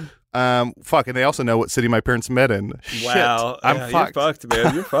 Fuck, and they also know what city my parents met in. Wow. Shit, I'm fucked. You're fucked,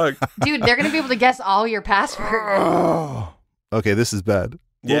 man. You're fucked. Dude, they're going to be able to guess all your passwords. Okay, this is bad.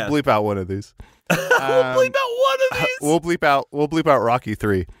 Yeah. We'll bleep out one of these. We'll bleep out one of these. We'll bleep out Rocky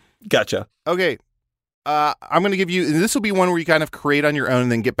 3. Gotcha. Okay. I'm going to give you, and this will be one where you kind of create on your own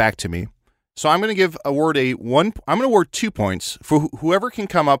and then get back to me. So I'm going to give a word I'm going to award 2 points for whoever can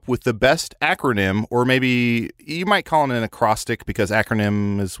come up with the best acronym, or maybe you might call it an acrostic because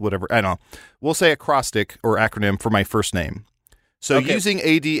acronym is whatever. I don't know. We'll say acrostic or acronym for my first name. So using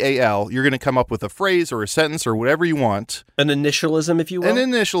ADAL, you're going to come up with a phrase or a sentence or whatever you want. An initialism, if you will.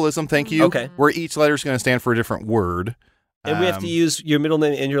 An initialism, thank you. Okay. Where each letter is going to stand for a different word. And we have to use your middle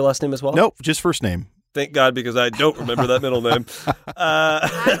name and your last name as well? Nope, just first name. Thank God, because I don't remember that middle name.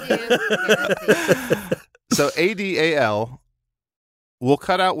 I do. So Adal, we'll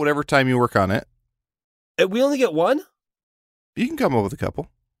cut out whatever time you work on it. And we only get one? You can come up with a couple.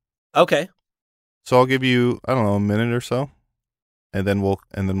 Okay. So I'll give you, I don't know, a minute or so, and then we'll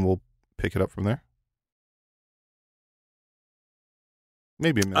pick it up from there.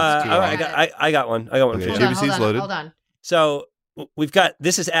 Maybe a minute. All right, I got one. I got one Okay, for Hold you. on, JBC's loaded. Hold on. So we've got,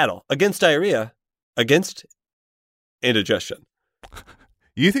 this is Adal. Against diarrhea. Against indigestion.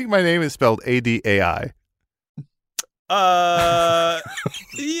 You think my name is spelled Adai? Yeah,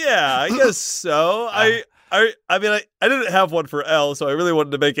 I guess so. I mean, I didn't have one for L, so I really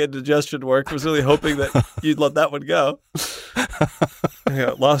wanted to make indigestion work. I was really hoping that you'd let that one go. I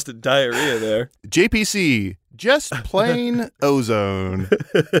got lost in diarrhea there. JPC, just plain ozone.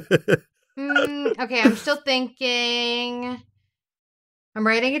 Okay, I'm still thinking. I'm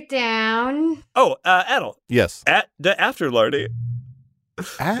writing it down. Oh, Adal. Yes. At the After Lardy.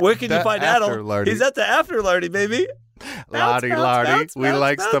 At Where can you the find After Adal? Lardy. He's at the After Lardy, baby. Lardy, Bounce, Lardy. bounce, We bounce,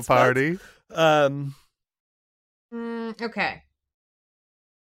 likes bounce, to party. Okay.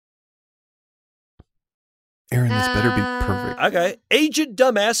 Aaron, this better be perfect. Okay. Agent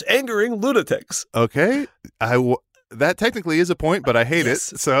Dumbass Angering Lunatics. Okay. That technically is a point, but I hate it.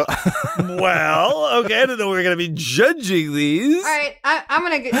 So Well, okay. I didn't know we were going to be judging these. All right, I'm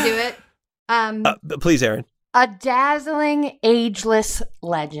gonna do it. But please, Aaron. A dazzling, ageless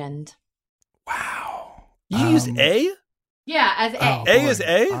legend. wow. You used A? Yeah, as A. Oh, A boy. is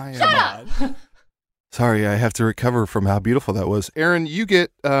A? Shut up. Sorry, I have to recover from how beautiful that was. Aaron, you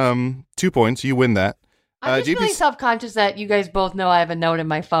get 2 points. You win that. I'm just JP really self-conscious that you guys both know I have a note in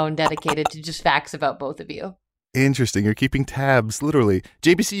my phone dedicated to just facts about both of you. Interesting. You're keeping tabs, literally.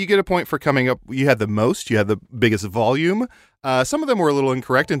 JPC, you get a point for coming up. You had the most. You had the biggest volume. Some of them were a little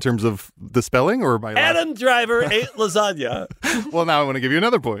incorrect in terms of the spelling or my last... Adam Driver ate lasagna. Well, now I want to give you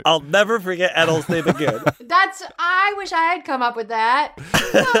another point. I'll never forget Adal's name again. I wish I had come up with that.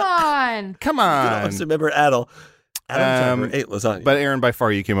 Come on. Come I on. just remember Adal. Adam Driver ate lasagna. But Aaron, by far,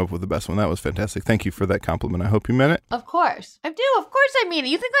 you came up with the best one. That was fantastic. Thank you for that compliment. I hope you meant it. Of course. I do. Of course I mean it.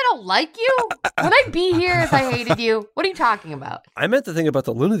 You think I don't like you? Would I be here if I hated you? What are you talking about? I meant the thing about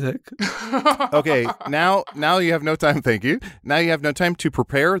the lunatic. Okay, now you have no time. Thank you. Now you have no time to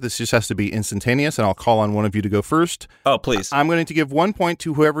prepare. This just has to be instantaneous, and I'll call on one of you to go first. Oh, please. I'm going to give 1 point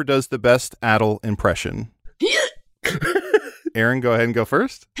to whoever does the best Adal impression. Aaron, go ahead and go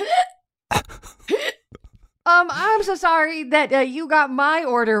first. I'm so sorry that you got my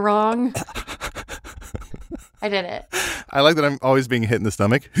order wrong. I did it. I like that I'm always being hit in the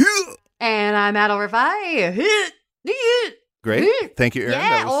stomach. And I'm Adal Rifai. Great. Thank you,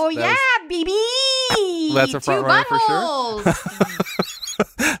 Aaron. Yeah, baby. That's a front Two runner for sure.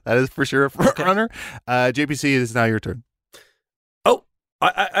 buttholes. That is for sure a front runner. JPC, it is now your turn. Oh,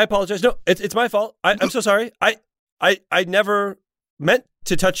 I apologize. No, it's my fault. I'm so sorry. I never meant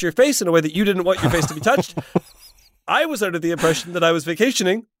to touch your face in a way that you didn't want your face to be touched. I was under the impression that I was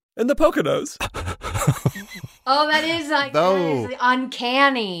vacationing in the Poconos. Oh, that is like that is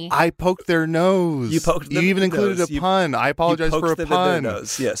uncanny. I poked their nose. You poked them You even in the included nose. a pun. I apologize You for a poked them in their pun.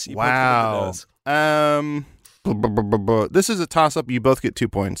 nose. Yes. You Wow. poked them in the nose. This is a toss-up. You both get 2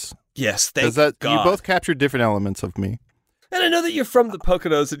 points. Yes, thank God. God. You both captured different elements of me. And I know that you're from the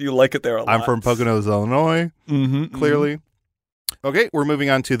Poconos and you like it there a lot. I'm from Poconos, Illinois, clearly. Okay, we're moving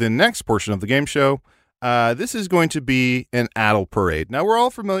on to the next portion of the game show. This is going to be an Adal Parade. Now, we're all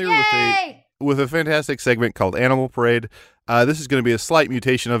familiar with a fantastic segment called Animal Parade. This is going to be a slight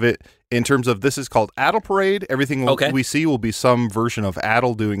mutation of it in terms of this is called Adal Parade. Everything we see will be some version of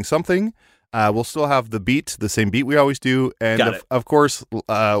Adal doing something. We'll still have the beat, the same beat we always do. And of course,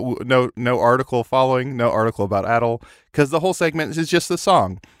 no article following, no article about Adal, because the whole segment is just the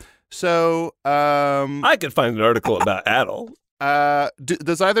song. So I could find an article about Adal.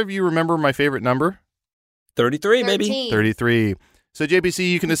 Does either of you remember my favorite number? 33, maybe? 33. So,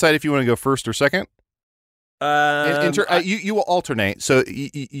 JPC, you can decide if you want to go first or second. You will alternate. So,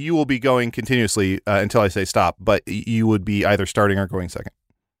 you will be going continuously until I say stop, but you would be either starting or going second.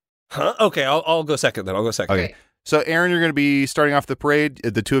 Huh? Okay, I'll go second then. I'll go second. Okay. So, Aaron, you're going to be starting off the parade.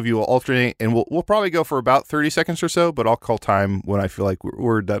 The two of you will alternate, and we'll probably go for about 30 seconds or so, but I'll call time when I feel like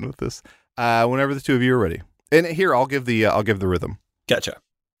we're done with this. Whenever the two of you are ready. And here, I'll give the rhythm. Gotcha.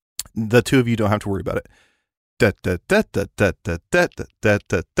 The two of you don't have to worry about it. An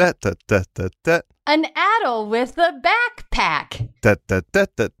Adal with a backpack.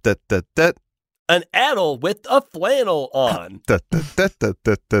 An Adal with a flannel on.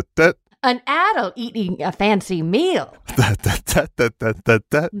 An adult eating a fancy meal.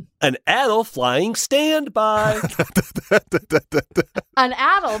 An adult flying standby. An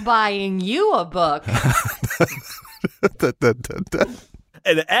adult buying you a book.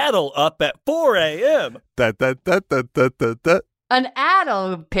 An adult up at 4 a.m. An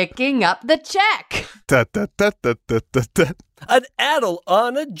adult picking up the check. An adult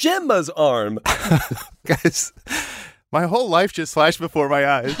on a Gemma's arm. Guys, my whole life just flashed before my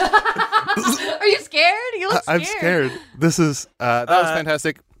eyes. Are you scared? You look scared. I'm scared. This is, that was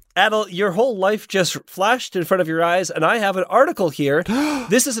fantastic. Adel, your whole life just flashed in front of your eyes, and I have an article here.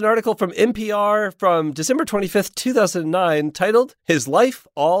 This is an article from NPR from December 25th, 2009, titled, His Life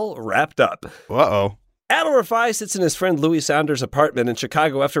All Wrapped Up. Uh-oh. Adal Rifai sits in his friend Louis Saunders' apartment in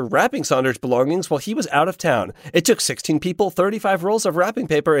Chicago after wrapping Saunders' belongings while he was out of town. It took 16 people, 35 rolls of wrapping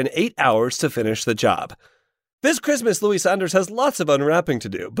paper, and 8 hours to finish the job. This Christmas, Louis Saunders has lots of unwrapping to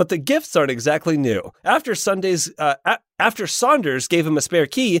do, but the gifts aren't exactly new. After Saunders gave him a spare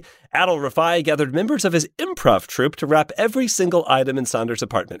key, Adal Rifai gathered members of his improv troupe to wrap every single item in Saunders'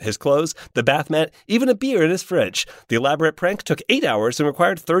 apartment, his clothes, the bath mat, even a beer in his fridge. The elaborate prank took 8 hours and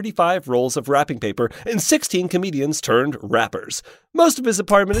required 35 rolls of wrapping paper, and 16 comedians turned rappers. Most of his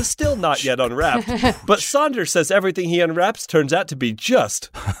apartment is still not yet unwrapped, but Saunders says everything he unwraps turns out to be just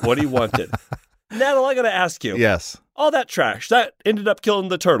what he wanted. Nadal, I gotta ask you. Yes. All that trash, that ended up killing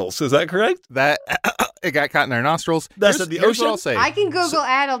the turtles. Is that correct? That it got caught in their nostrils. That's in the Here's ocean? what I'll say. I can Google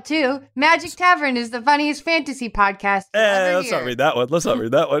Adal too. Magic Tavern is the funniest fantasy podcast ever Let's here. not read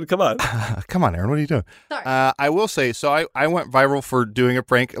that one. Come on. Come on, Aaron. What are you doing? Sorry. I will say, so I went viral for doing a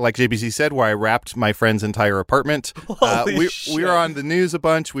prank, like JBC said, where I wrapped my friend's entire apartment. Holy We shit. were on the news a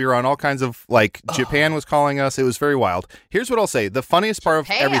bunch. We were on all kinds of, like, Japan was calling us. It was very wild. Here's what I'll say. The funniest part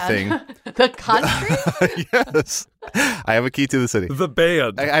of everything. The country? Yes. I have a key to the city. The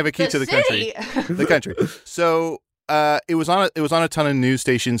band. I have a key to the country. The country. So it was on a ton of news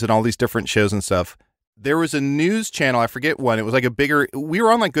stations and all these different shows and stuff. There was a news channel, I forget one. It was like a bigger. We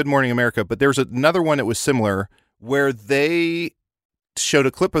were on like Good Morning America, but there was another one that was similar where they showed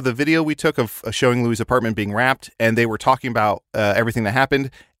a clip of the video we took of showing Louis' apartment being wrapped, and they were talking about everything that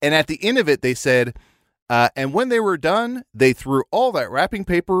happened. And at the end of it, they said, and when they were done, they threw all that wrapping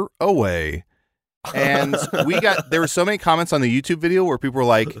paper away. And there were so many comments on the YouTube video where people were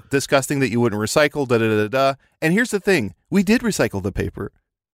like, disgusting that you wouldn't recycle, da-da-da-da. And here's the thing. We did recycle the paper.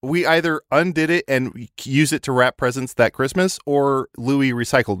 We either undid it and used it to wrap presents that Christmas, or Louis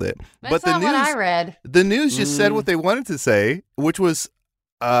recycled it. That's not what I read. The news just said what they wanted to say, which was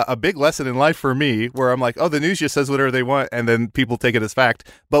a big lesson in life for me, where I'm like, oh, the news just says whatever they want, and then people take it as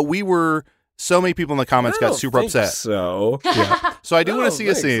fact. But so many people in the comments got super upset. So, yeah. So I do want to see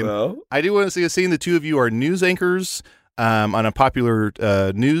a scene. So. I do want to see a scene. The two of you are news anchors on a popular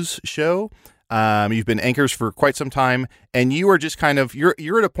news show. You've been anchors for quite some time, and you are just kind of you're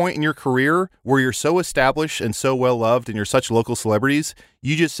at a point in your career where you're so established and so well loved, and you're such local celebrities.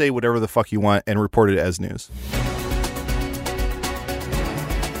 You just say whatever the fuck you want and report it as news.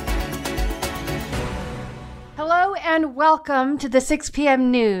 Hello and welcome to the 6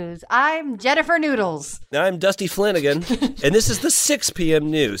 p.m. news. I'm Jennifer Noodles. I'm Dusty Flanagan, and this is the 6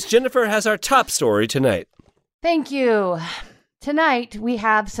 p.m. news. Jennifer has our top story tonight. Thank you. Tonight, we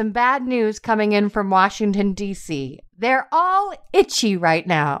have some bad news coming in from Washington, D.C. They're all itchy right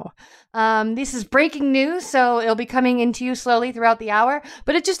now. This is breaking news, so it'll be coming into you slowly throughout the hour,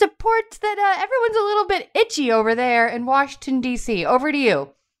 but it just reports that everyone's a little bit itchy over there in Washington, D.C. Over to you.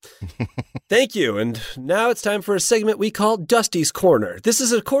 Thank you, and now it's time for a segment we call Dusty's Corner. This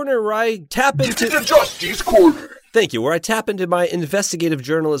is a corner where I tap into... Dusty's Corner. Thank you, where I tap into my investigative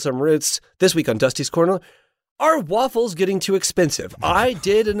journalism roots. This week on Dusty's Corner... Are waffles getting too expensive? I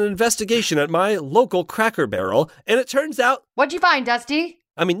did an investigation at my local Cracker Barrel, and it turns out... What'd you find, Dusty?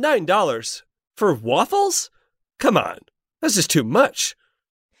 I mean, $9 for waffles? Come on. That's just too much.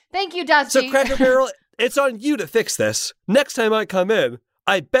 Thank you, Dusty. So, Cracker Barrel, it's on you to fix this. Next time I come in,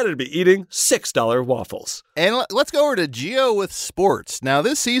 I better be eating $6 waffles. And let's go over to Gio with sports. Now,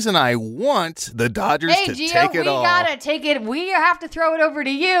 this season, I want the Dodgers to Gio, take it all. we gotta take it. We have to throw it over to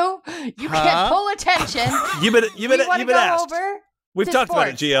you. You can't pull attention. You've been asked. We've talked about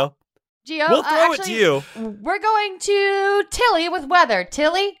it, Gio. Gio, we'll throw it to you. We're going to Tilly with weather.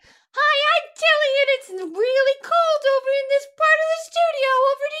 Tilly? Hi, I'm Tilly, and it's really cold over in this part of the studio.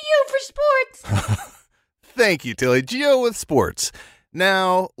 Over to you for sports. Thank you, Tilly. Gio with sports.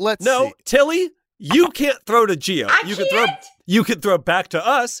 Now, let's see. Tilly, you can't throw to Gio. You can throw back to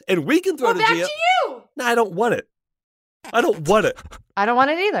us, and we can throw to back Gio. To you. No, I don't want it. I don't want it. I don't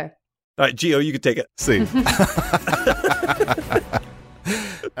want it either. All right, Gio, you can take it. See.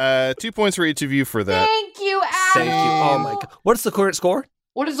 2 points for each of you for that. Thank you, Adal. Thank you. Oh my god. What's the current score?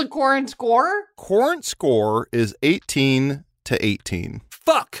 What is the current score? Current score is 18-18.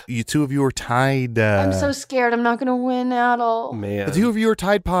 Fuck. You two of you are tied. I'm so scared. I'm not going to win, Adal. Man. The two of you are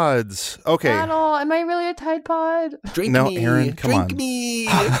Tide Pods. Okay. Adal, am I really a Tide Pod? Drink No, me. Aaron, come Drink on. me.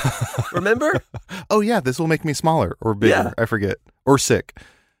 Remember? Oh, yeah, this will make me smaller or bigger. Yeah. I forget. Or sick.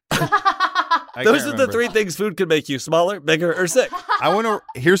 I Those can't are the remember. 3 things food can make you: smaller, bigger, or sick. I want to.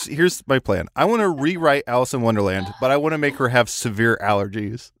 Here's my plan. I want to rewrite Alice in Wonderland, but I want to make her have severe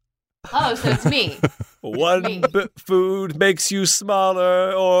allergies. Oh, so it's me. One food makes you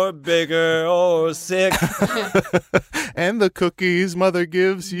smaller or bigger or sick. And the cookies mother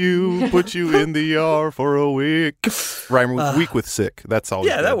gives you put you in the ER for a week. Rhyme with week with sick. That's always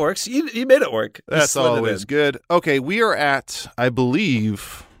Yeah, good. that works. You made it work. You That's slid it always in. good. Okay, we are at, I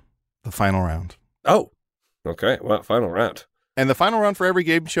believe, the final round. Oh, okay. Well, final round. And the final round for every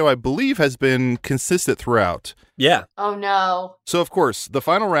game show, I believe, has been consistent throughout. Yeah. Oh, no. So, of course, the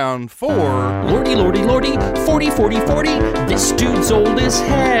final round for... Lordy, lordy, lordy, 40, 40, 40. This dude's old as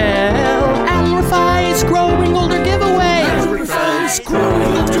hell. Adal Rifai's growing older giveaway. Adal Rifai's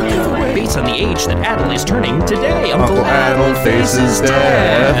growing older giveaway. Based on the age that Adal is turning today, Uncle Adal faces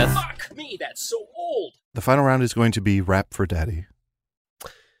death. Fuck me, that's so old. The final round is going to be Rap for Daddy.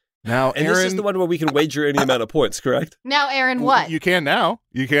 Now, And Aaron... this is the one where we can wager any amount of points, correct? Now, Aaron, what? You can now.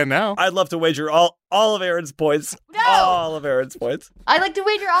 You can now. I'd love to wager all of Aaron's points. No! All of Aaron's points. I'd like to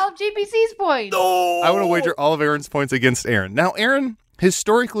wager all of JPC's points. No! I want to wager all of Aaron's points against Aaron. Now, Aaron,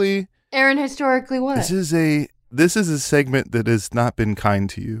 historically, Aaron, historically what? this is a segment that has not been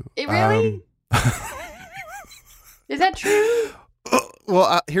kind to you. It really? Is that true?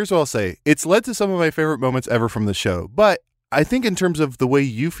 Well, here's what I'll say. It's led to some of my favorite moments ever from the show, but I think in terms of the way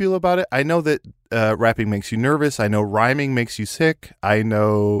you feel about it, I know that rapping makes you nervous. I know rhyming makes you sick. I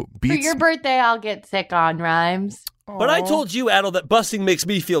know beats. For your birthday, I'll get sick on rhymes. But I told you, Adal, that busting makes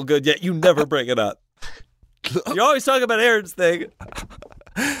me feel good, yet you never bring it up. You're always talking about Aaron's thing.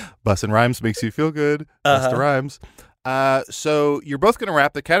 Bustin' rhymes makes you feel good. Bust rhymes. So you're both going to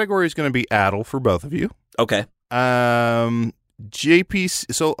rap. The category is going to be Adal for both of you. Okay.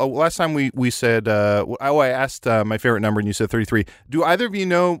 JP, so last time we said, I asked my favorite number and you said 33. Do either of you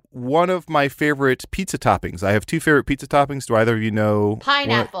know one of my favorite pizza toppings? I have 2 favorite pizza toppings. Do either of you know?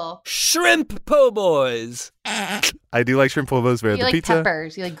 Pineapple. Shrimp po' boys. I do like shrimp po' boys. You The like pizza.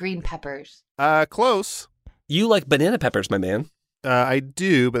 peppers. You like green peppers. Close. You like banana peppers, my man. I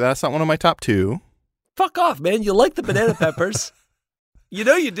do, but that's not one of my top 2. Fuck off, man. You like the banana peppers. You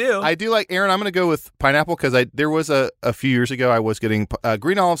know you do. I do like, Aaron, I'm going to go with pineapple because there was a few years ago I was getting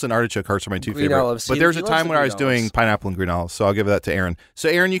green olives and artichoke hearts are my 2 Green favorite. olives. But He- there's he a loves time the when I green was doing olives. pineapple and green olives, so I'll give that to Aaron. So,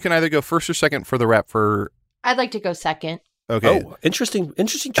 Aaron, you can either go first or second for the rap for... I'd like to go second. Okay. Oh, interesting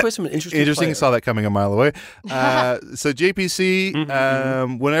choice from an interesting player. Saw that coming a mile away. So,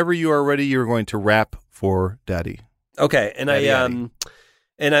 JPC, whenever you are ready, you're going to rap for Daddy. Okay, and Daddy,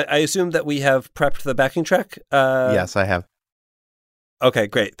 I assume that we have prepped the backing track. Yes, I have. Okay,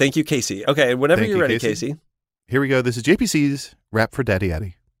 great. Thank you, Casey. Okay, and whenever Thank you're you, ready, Casey. Casey. Here we go. This is JPC's rap for Daddy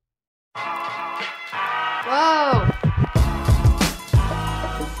Addy. Whoa.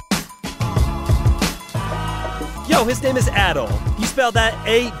 Yo, his name is Adal. You spell that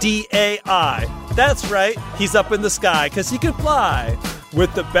A-D-A-I. That's right. He's up in the sky because he can fly.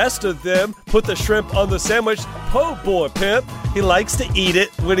 With the best of them, put the shrimp on the sandwich. Po' boy pimp. He likes to eat it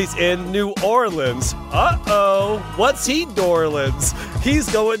when he's in New Orleans. Uh-oh. What's he Dorlands? He's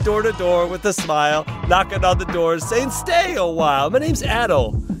going door to door with a smile, knocking on the doors, saying, stay a while. My name's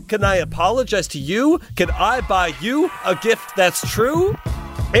Adal. Can I apologize to you? Can I buy you a gift that's true?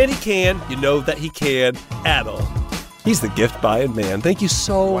 And he can. You know that he can. Adal. He's the gift buying man. Thank you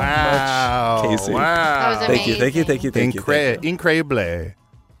so much, Casey. Wow. That was Thank you. Incredible.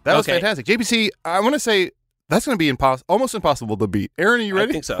 That was Okay. fantastic. JPC, I want to say that's going to be almost impossible to beat. Aaron, are you ready?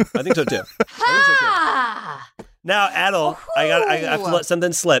 I think so. I think so too. Ah! Now, Adal, I have to let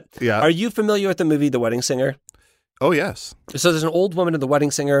something slip. Yeah. Are you familiar with the movie The Wedding Singer? Oh, yes. So there's an old woman in The Wedding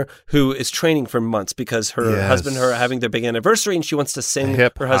Singer who is training for months because her Yes. husband and her are having their big anniversary and she wants to sing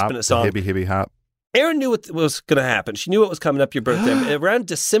Hip her husband a song. Hibby hibby hop. Aaron knew what was going to happen. She knew what was coming up your birthday. Around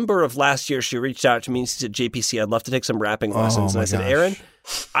December of last year, she reached out to me and she said, JPC, I'd love to take some rapping lessons. And my I said, gosh. Aaron,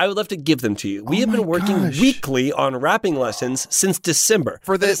 I would love to give them to you. We have been working weekly on rapping lessons since December.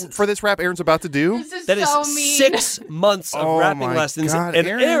 For this rap Aaron's about to do? This is That is so mean. 6 months of Oh rapping my lessons. God, and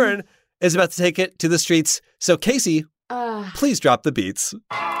Aaron. Aaron is about to take it to the streets. So, Casey, please drop the beats.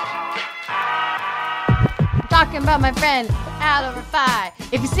 Talking about my friend Adal Rifai.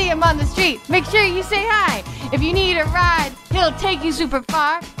 If you see him on the street, make sure you say hi. If you need a ride, he'll take you super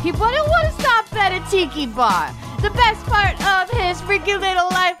far. He wouldn't want to stop at a tiki bar. The best part of his freaky little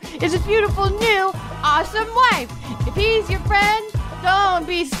life is his beautiful new awesome wife. If he's your friend, don't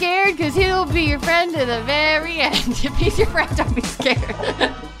be scared, because he'll be your friend to the very end. If he's your friend, don't be scared.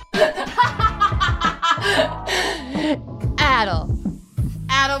 Adal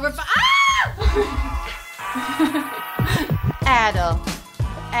Rifai. Adal.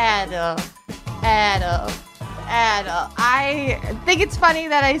 I think it's funny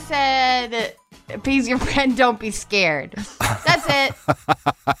that I said, if he's your friend, don't be scared. That's it.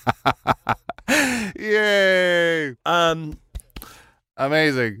 Yay.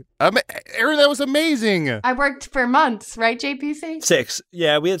 Amazing. Aaron, that was amazing. I worked for months, right, JPC? 6.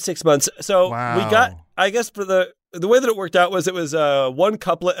 Yeah, we had 6 months. So Wow. we got, I guess for the way that it worked out was it was one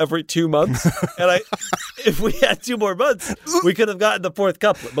couplet every 2 months. And if we had 2 more months, we could have gotten the 4th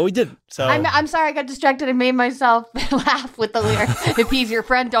couplet, but we didn't. So I'm sorry, I got distracted and made myself laugh with the lyric, if he's your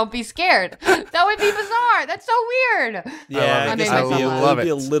friend, don't be scared. That would be bizarre. That's so weird. yeah, I guess I it love would be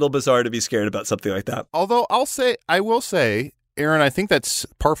it. a little bizarre to be scared about something like that. Although I will say, Aaron, I think that's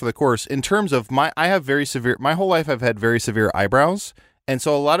par for the course in terms of my whole life I've had very severe eyebrows. And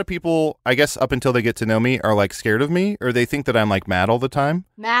so a lot of people, I guess up until they get to know me, are like scared of me, or they think that I'm like mad all the time.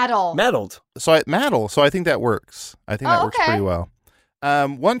 Maddled. So I think that works. I think that works pretty well.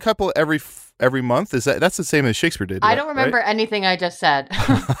 One couple every month, that's the same as Shakespeare did. I don't remember anything I just said.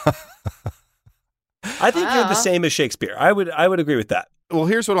 I think you're the same as Shakespeare. I would agree with that. Well,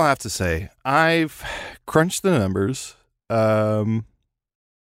 here's what I'll have to say. I've crunched the numbers, and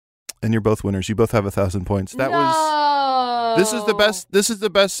you're both winners. You both have 1,000 points. This is the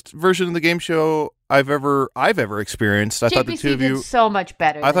best version of the game show I've ever experienced. I thought the two of you did so much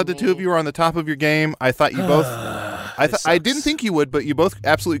better. I thought the two of you were on the top of your game. I thought you both. I didn't think you would, but you both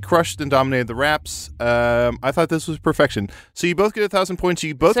absolutely crushed and dominated the raps. I thought this was perfection. So you both get 1,000 points.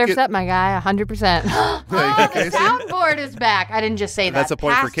 You both Surf's get. up, my guy, 100%. The soundboard is back. I didn't just say that. That's a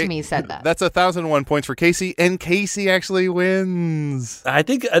point for Past Casey. me said that. That's 1,001 points for Casey, and Casey actually wins. I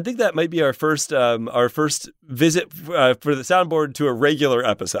think that might be our first visit for the soundboard to a regular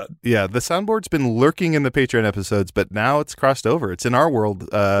episode. Yeah, the soundboard's been lurking in the Patreon episodes, but now it's crossed over. It's in our world.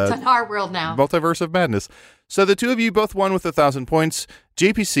 It's in our world now. Multiverse of Madness. So the two of you both won with 1,000 points.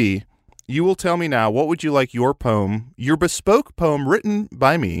 JPC, you will tell me now, what would you like your bespoke poem written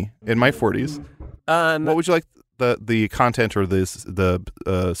by me in my 40s? What would you like the content or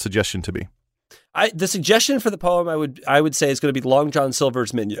the suggestion to be? The suggestion for the poem I would say is going to be Long John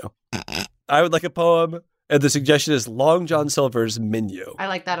Silver's Menu. I would like a poem, and the suggestion is Long John Silver's Menu. I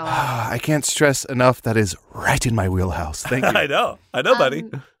like that a lot. I can't stress enough. That is right in my wheelhouse. Thank you. I know, buddy.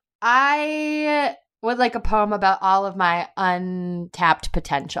 I would like a poem about all of my untapped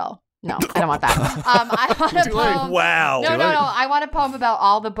potential. No, I don't want that. I want a poem. Wow. No. I want a poem about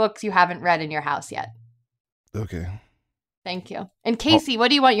all the books you haven't read in your house yet. Okay. Thank you. And Casey, what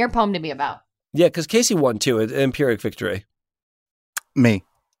do you want your poem to be about? Yeah, because Casey won too, an empiric victory. Me.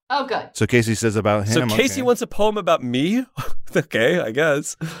 Oh, good. So Casey says about him. So Casey wants a poem about me? Okay, I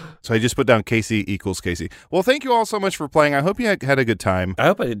guess. So I just put down Casey equals Casey. Well, thank you all so much for playing. I hope you had a good time. I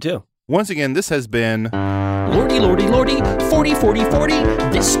hope I did too. Once again, this has been... Lordy, 40, 40, 40.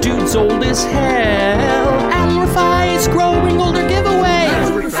 This dude's old as hell. Adal Rifai's growing older giveaway.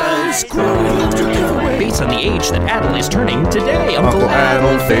 Adal Rifai's growing older giveaway. Based on the age that Adal is turning today. Uncle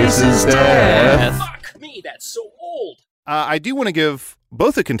Adal faces death. Fuck me, that's so old. I do want to give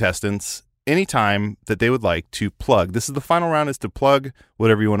both the contestants any time that they would like to plug. This is the final round, is to plug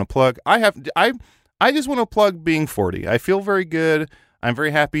whatever you want to plug. I just want to plug being 40. I feel very good. I'm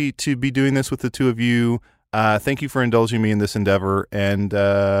very happy to be doing this with the two of you. Thank you for indulging me in this endeavor, and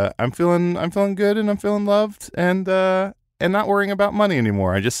I'm feeling good, and I'm feeling loved, and not worrying about money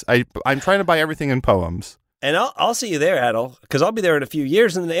anymore. I'm trying to buy everything in poems. And I'll see you there, Adal, because I'll be there in a few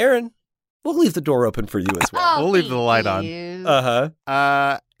years, and then Aaron, we'll leave the door open for you as well. Oh, We'll leave the light on.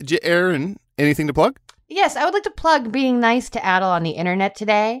 Aaron, anything to plug? Yes, I would like to plug being nice to Adal on the internet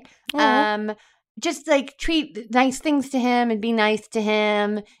today. Just like tweet nice things to him and be nice to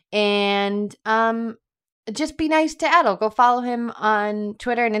him, and just be nice to Adal. Go follow him on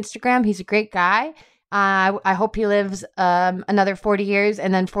Twitter and Instagram. He's a great guy. I hope he lives another 40 years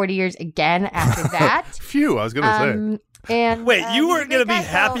and then 40 years again after that. Phew, I was going to say. And wait, you weren't going to be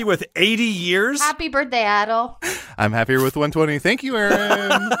happy with 80 years? Happy birthday, Adal. I'm happier with 120. Thank you,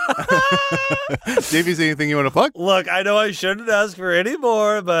 Aaron. JV's anything you want to plug? Look, I know I shouldn't ask for any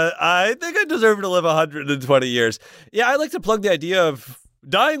more, but I think I deserve to live 120 years. Yeah, I'd like to plug the idea of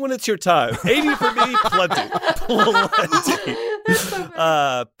Dying when it's your time. 80 for me, plenty.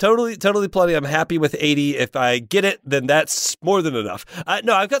 Totally plenty. I'm happy with 80. If I get it, then that's more than enough.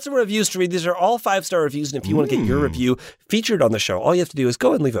 No, I've got some reviews to read. These are all 5-star reviews, and if you want to get your review featured on the show, all you have to do is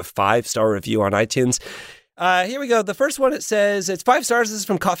go and leave a 5-star review on iTunes. Here we go. The first one, it says, it's 5 stars. This is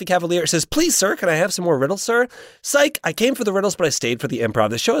from Coffee Cavalier. It says, please, sir, can I have some more riddles, sir? Psych, I came for the riddles, but I stayed for the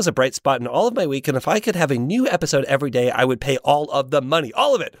improv. The show is a bright spot in all of my week, and if I could have a new episode every day, I would pay all of the money.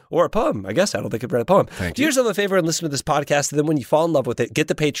 All of it. Or a poem. I guess I don't think I'd write a poem. Do yourself a favor and listen to this podcast, and then when you fall in love with it, get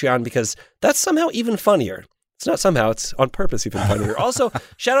the Patreon, because that's somehow even funnier. It's not somehow, it's on purpose even funnier. Also,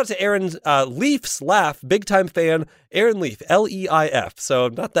 shout out to Aaron Leaf's Laugh, big time fan, Aaron Leaf, Leif. So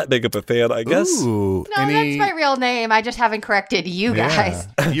not that big of a fan, I guess. Ooh, No, that's my real name. I just haven't corrected you guys.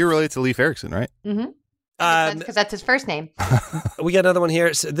 You're related to Leif Erikson, right? Mm-hmm. Because that's his first name. We got another one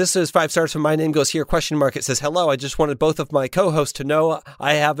here. So this is 5 stars from My Name Goes Here, ? It says, hello, I just wanted both of my co-hosts to know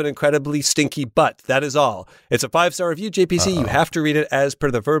I have an incredibly stinky butt. That is all. It's a 5-star review, JPC. You have to read it as per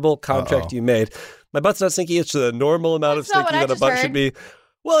the verbal contract you made. My butt's not stinky. It's the normal amount of stinky that a butt should be.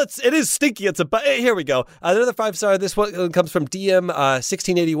 Well, it is stinky. It's a butt. Here we go. Another 5-star. This one comes from DM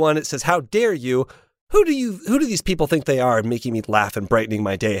 1681. It says, how dare you? Who do these people think they are, making me laugh and brightening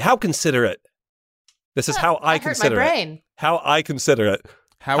my day? How considerate. This is how I consider it. How I consider it.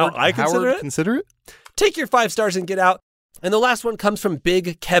 Howard consider it? Take your 5 stars and get out. And the last one comes from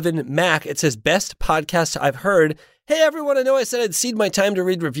Big Kevin Mack. It says, best podcast I've heard. Hey, everyone, I know I said I'd cede my time to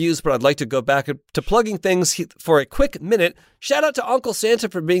read reviews, but I'd like to go back to plugging things for a quick minute. Shout out to Uncle Santa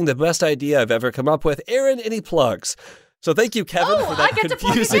for being the best idea I've ever come up with. Aaron, any plugs? So thank you, Kevin, for that I get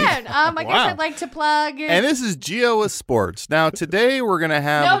confusing... to plug again. I guess I'd like to plug... And this is Gio with sports. Now, today we're going to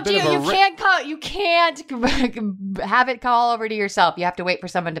have a bit Gio, of a... you can't have it call over to yourself. You have to wait for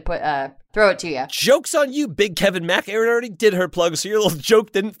someone to throw it to you. Joke's on you, Big Kevin Mack. Aaron already did her plug, so your little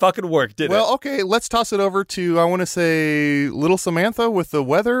joke didn't fucking work, did it? Well, okay, let's toss it over to, I want to say, Little Samantha with the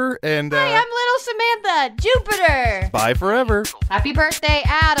weather. And Hi, I'm Little Samantha, Jupiter. Bye forever. Happy birthday,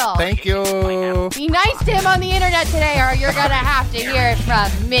 Adal. Thank you. Be nice to him on the internet today, or you're going to have to hear it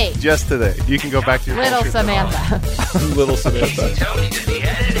from me. Just today. You can go back to your Little Samantha. Little Samantha. Tony did the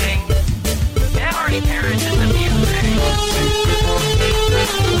editing. And Artie Parrish did the music.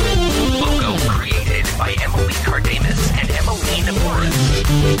 Logo created by Emily Cardamus and Emmeline Morris.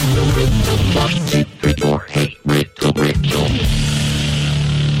 1, 2, 3, 4, hey, riddle.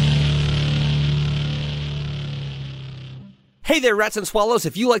 Hey there, rats and swallows.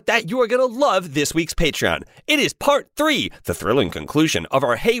 If you like that, you are going to love this week's Patreon. It is part 3, the thrilling conclusion of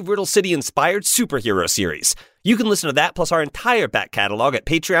our Hey Riddle City-inspired superhero series. You can listen to that plus our entire back catalog at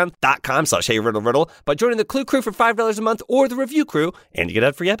patreon.com/HeyRiddleRiddle by joining the Clue Crew for $5 a month or the Review Crew, and you get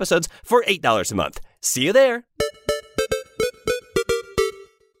ad-free episodes for $8 a month. See you there.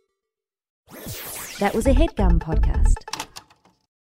 That was a HeadGum podcast.